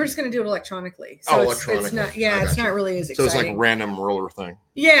 Well, we were just going to do it electronically. So it's not. Yeah, it's not really as exciting. So it's like a random roller thing.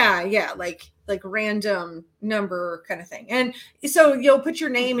 Yeah, like random number kind of thing. And so you'll put your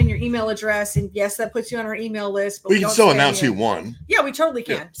name and your email address, and yes, that puts you on our email list. But we can still announce who won. Yeah, we totally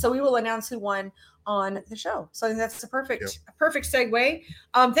can. Yeah. So we will announce who won on the show. So I think that's a perfect segue.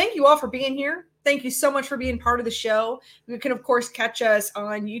 Thank you all for being here. Thank you so much for being part of the show. You can, of course, catch us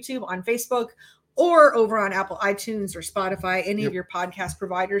on YouTube, on Facebook, or over on Apple iTunes or Spotify, any of your podcast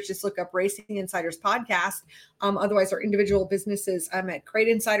providers. Just look up Racing Insiders Podcast. Otherwise, our individual businesses, I'm at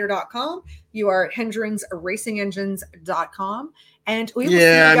crateinsider.com. You are at hendrensracingengines.com. And we will see you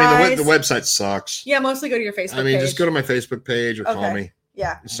guys. The website sucks. Yeah, mostly go to your Facebook page. Just go to my Facebook page or call me.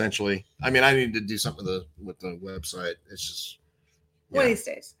 Yeah. Essentially. I need to do something with the website. It's just one of these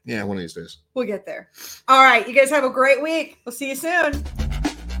days. Yeah, one of these days. We'll get there. All right. You guys have a great week. We'll see you soon.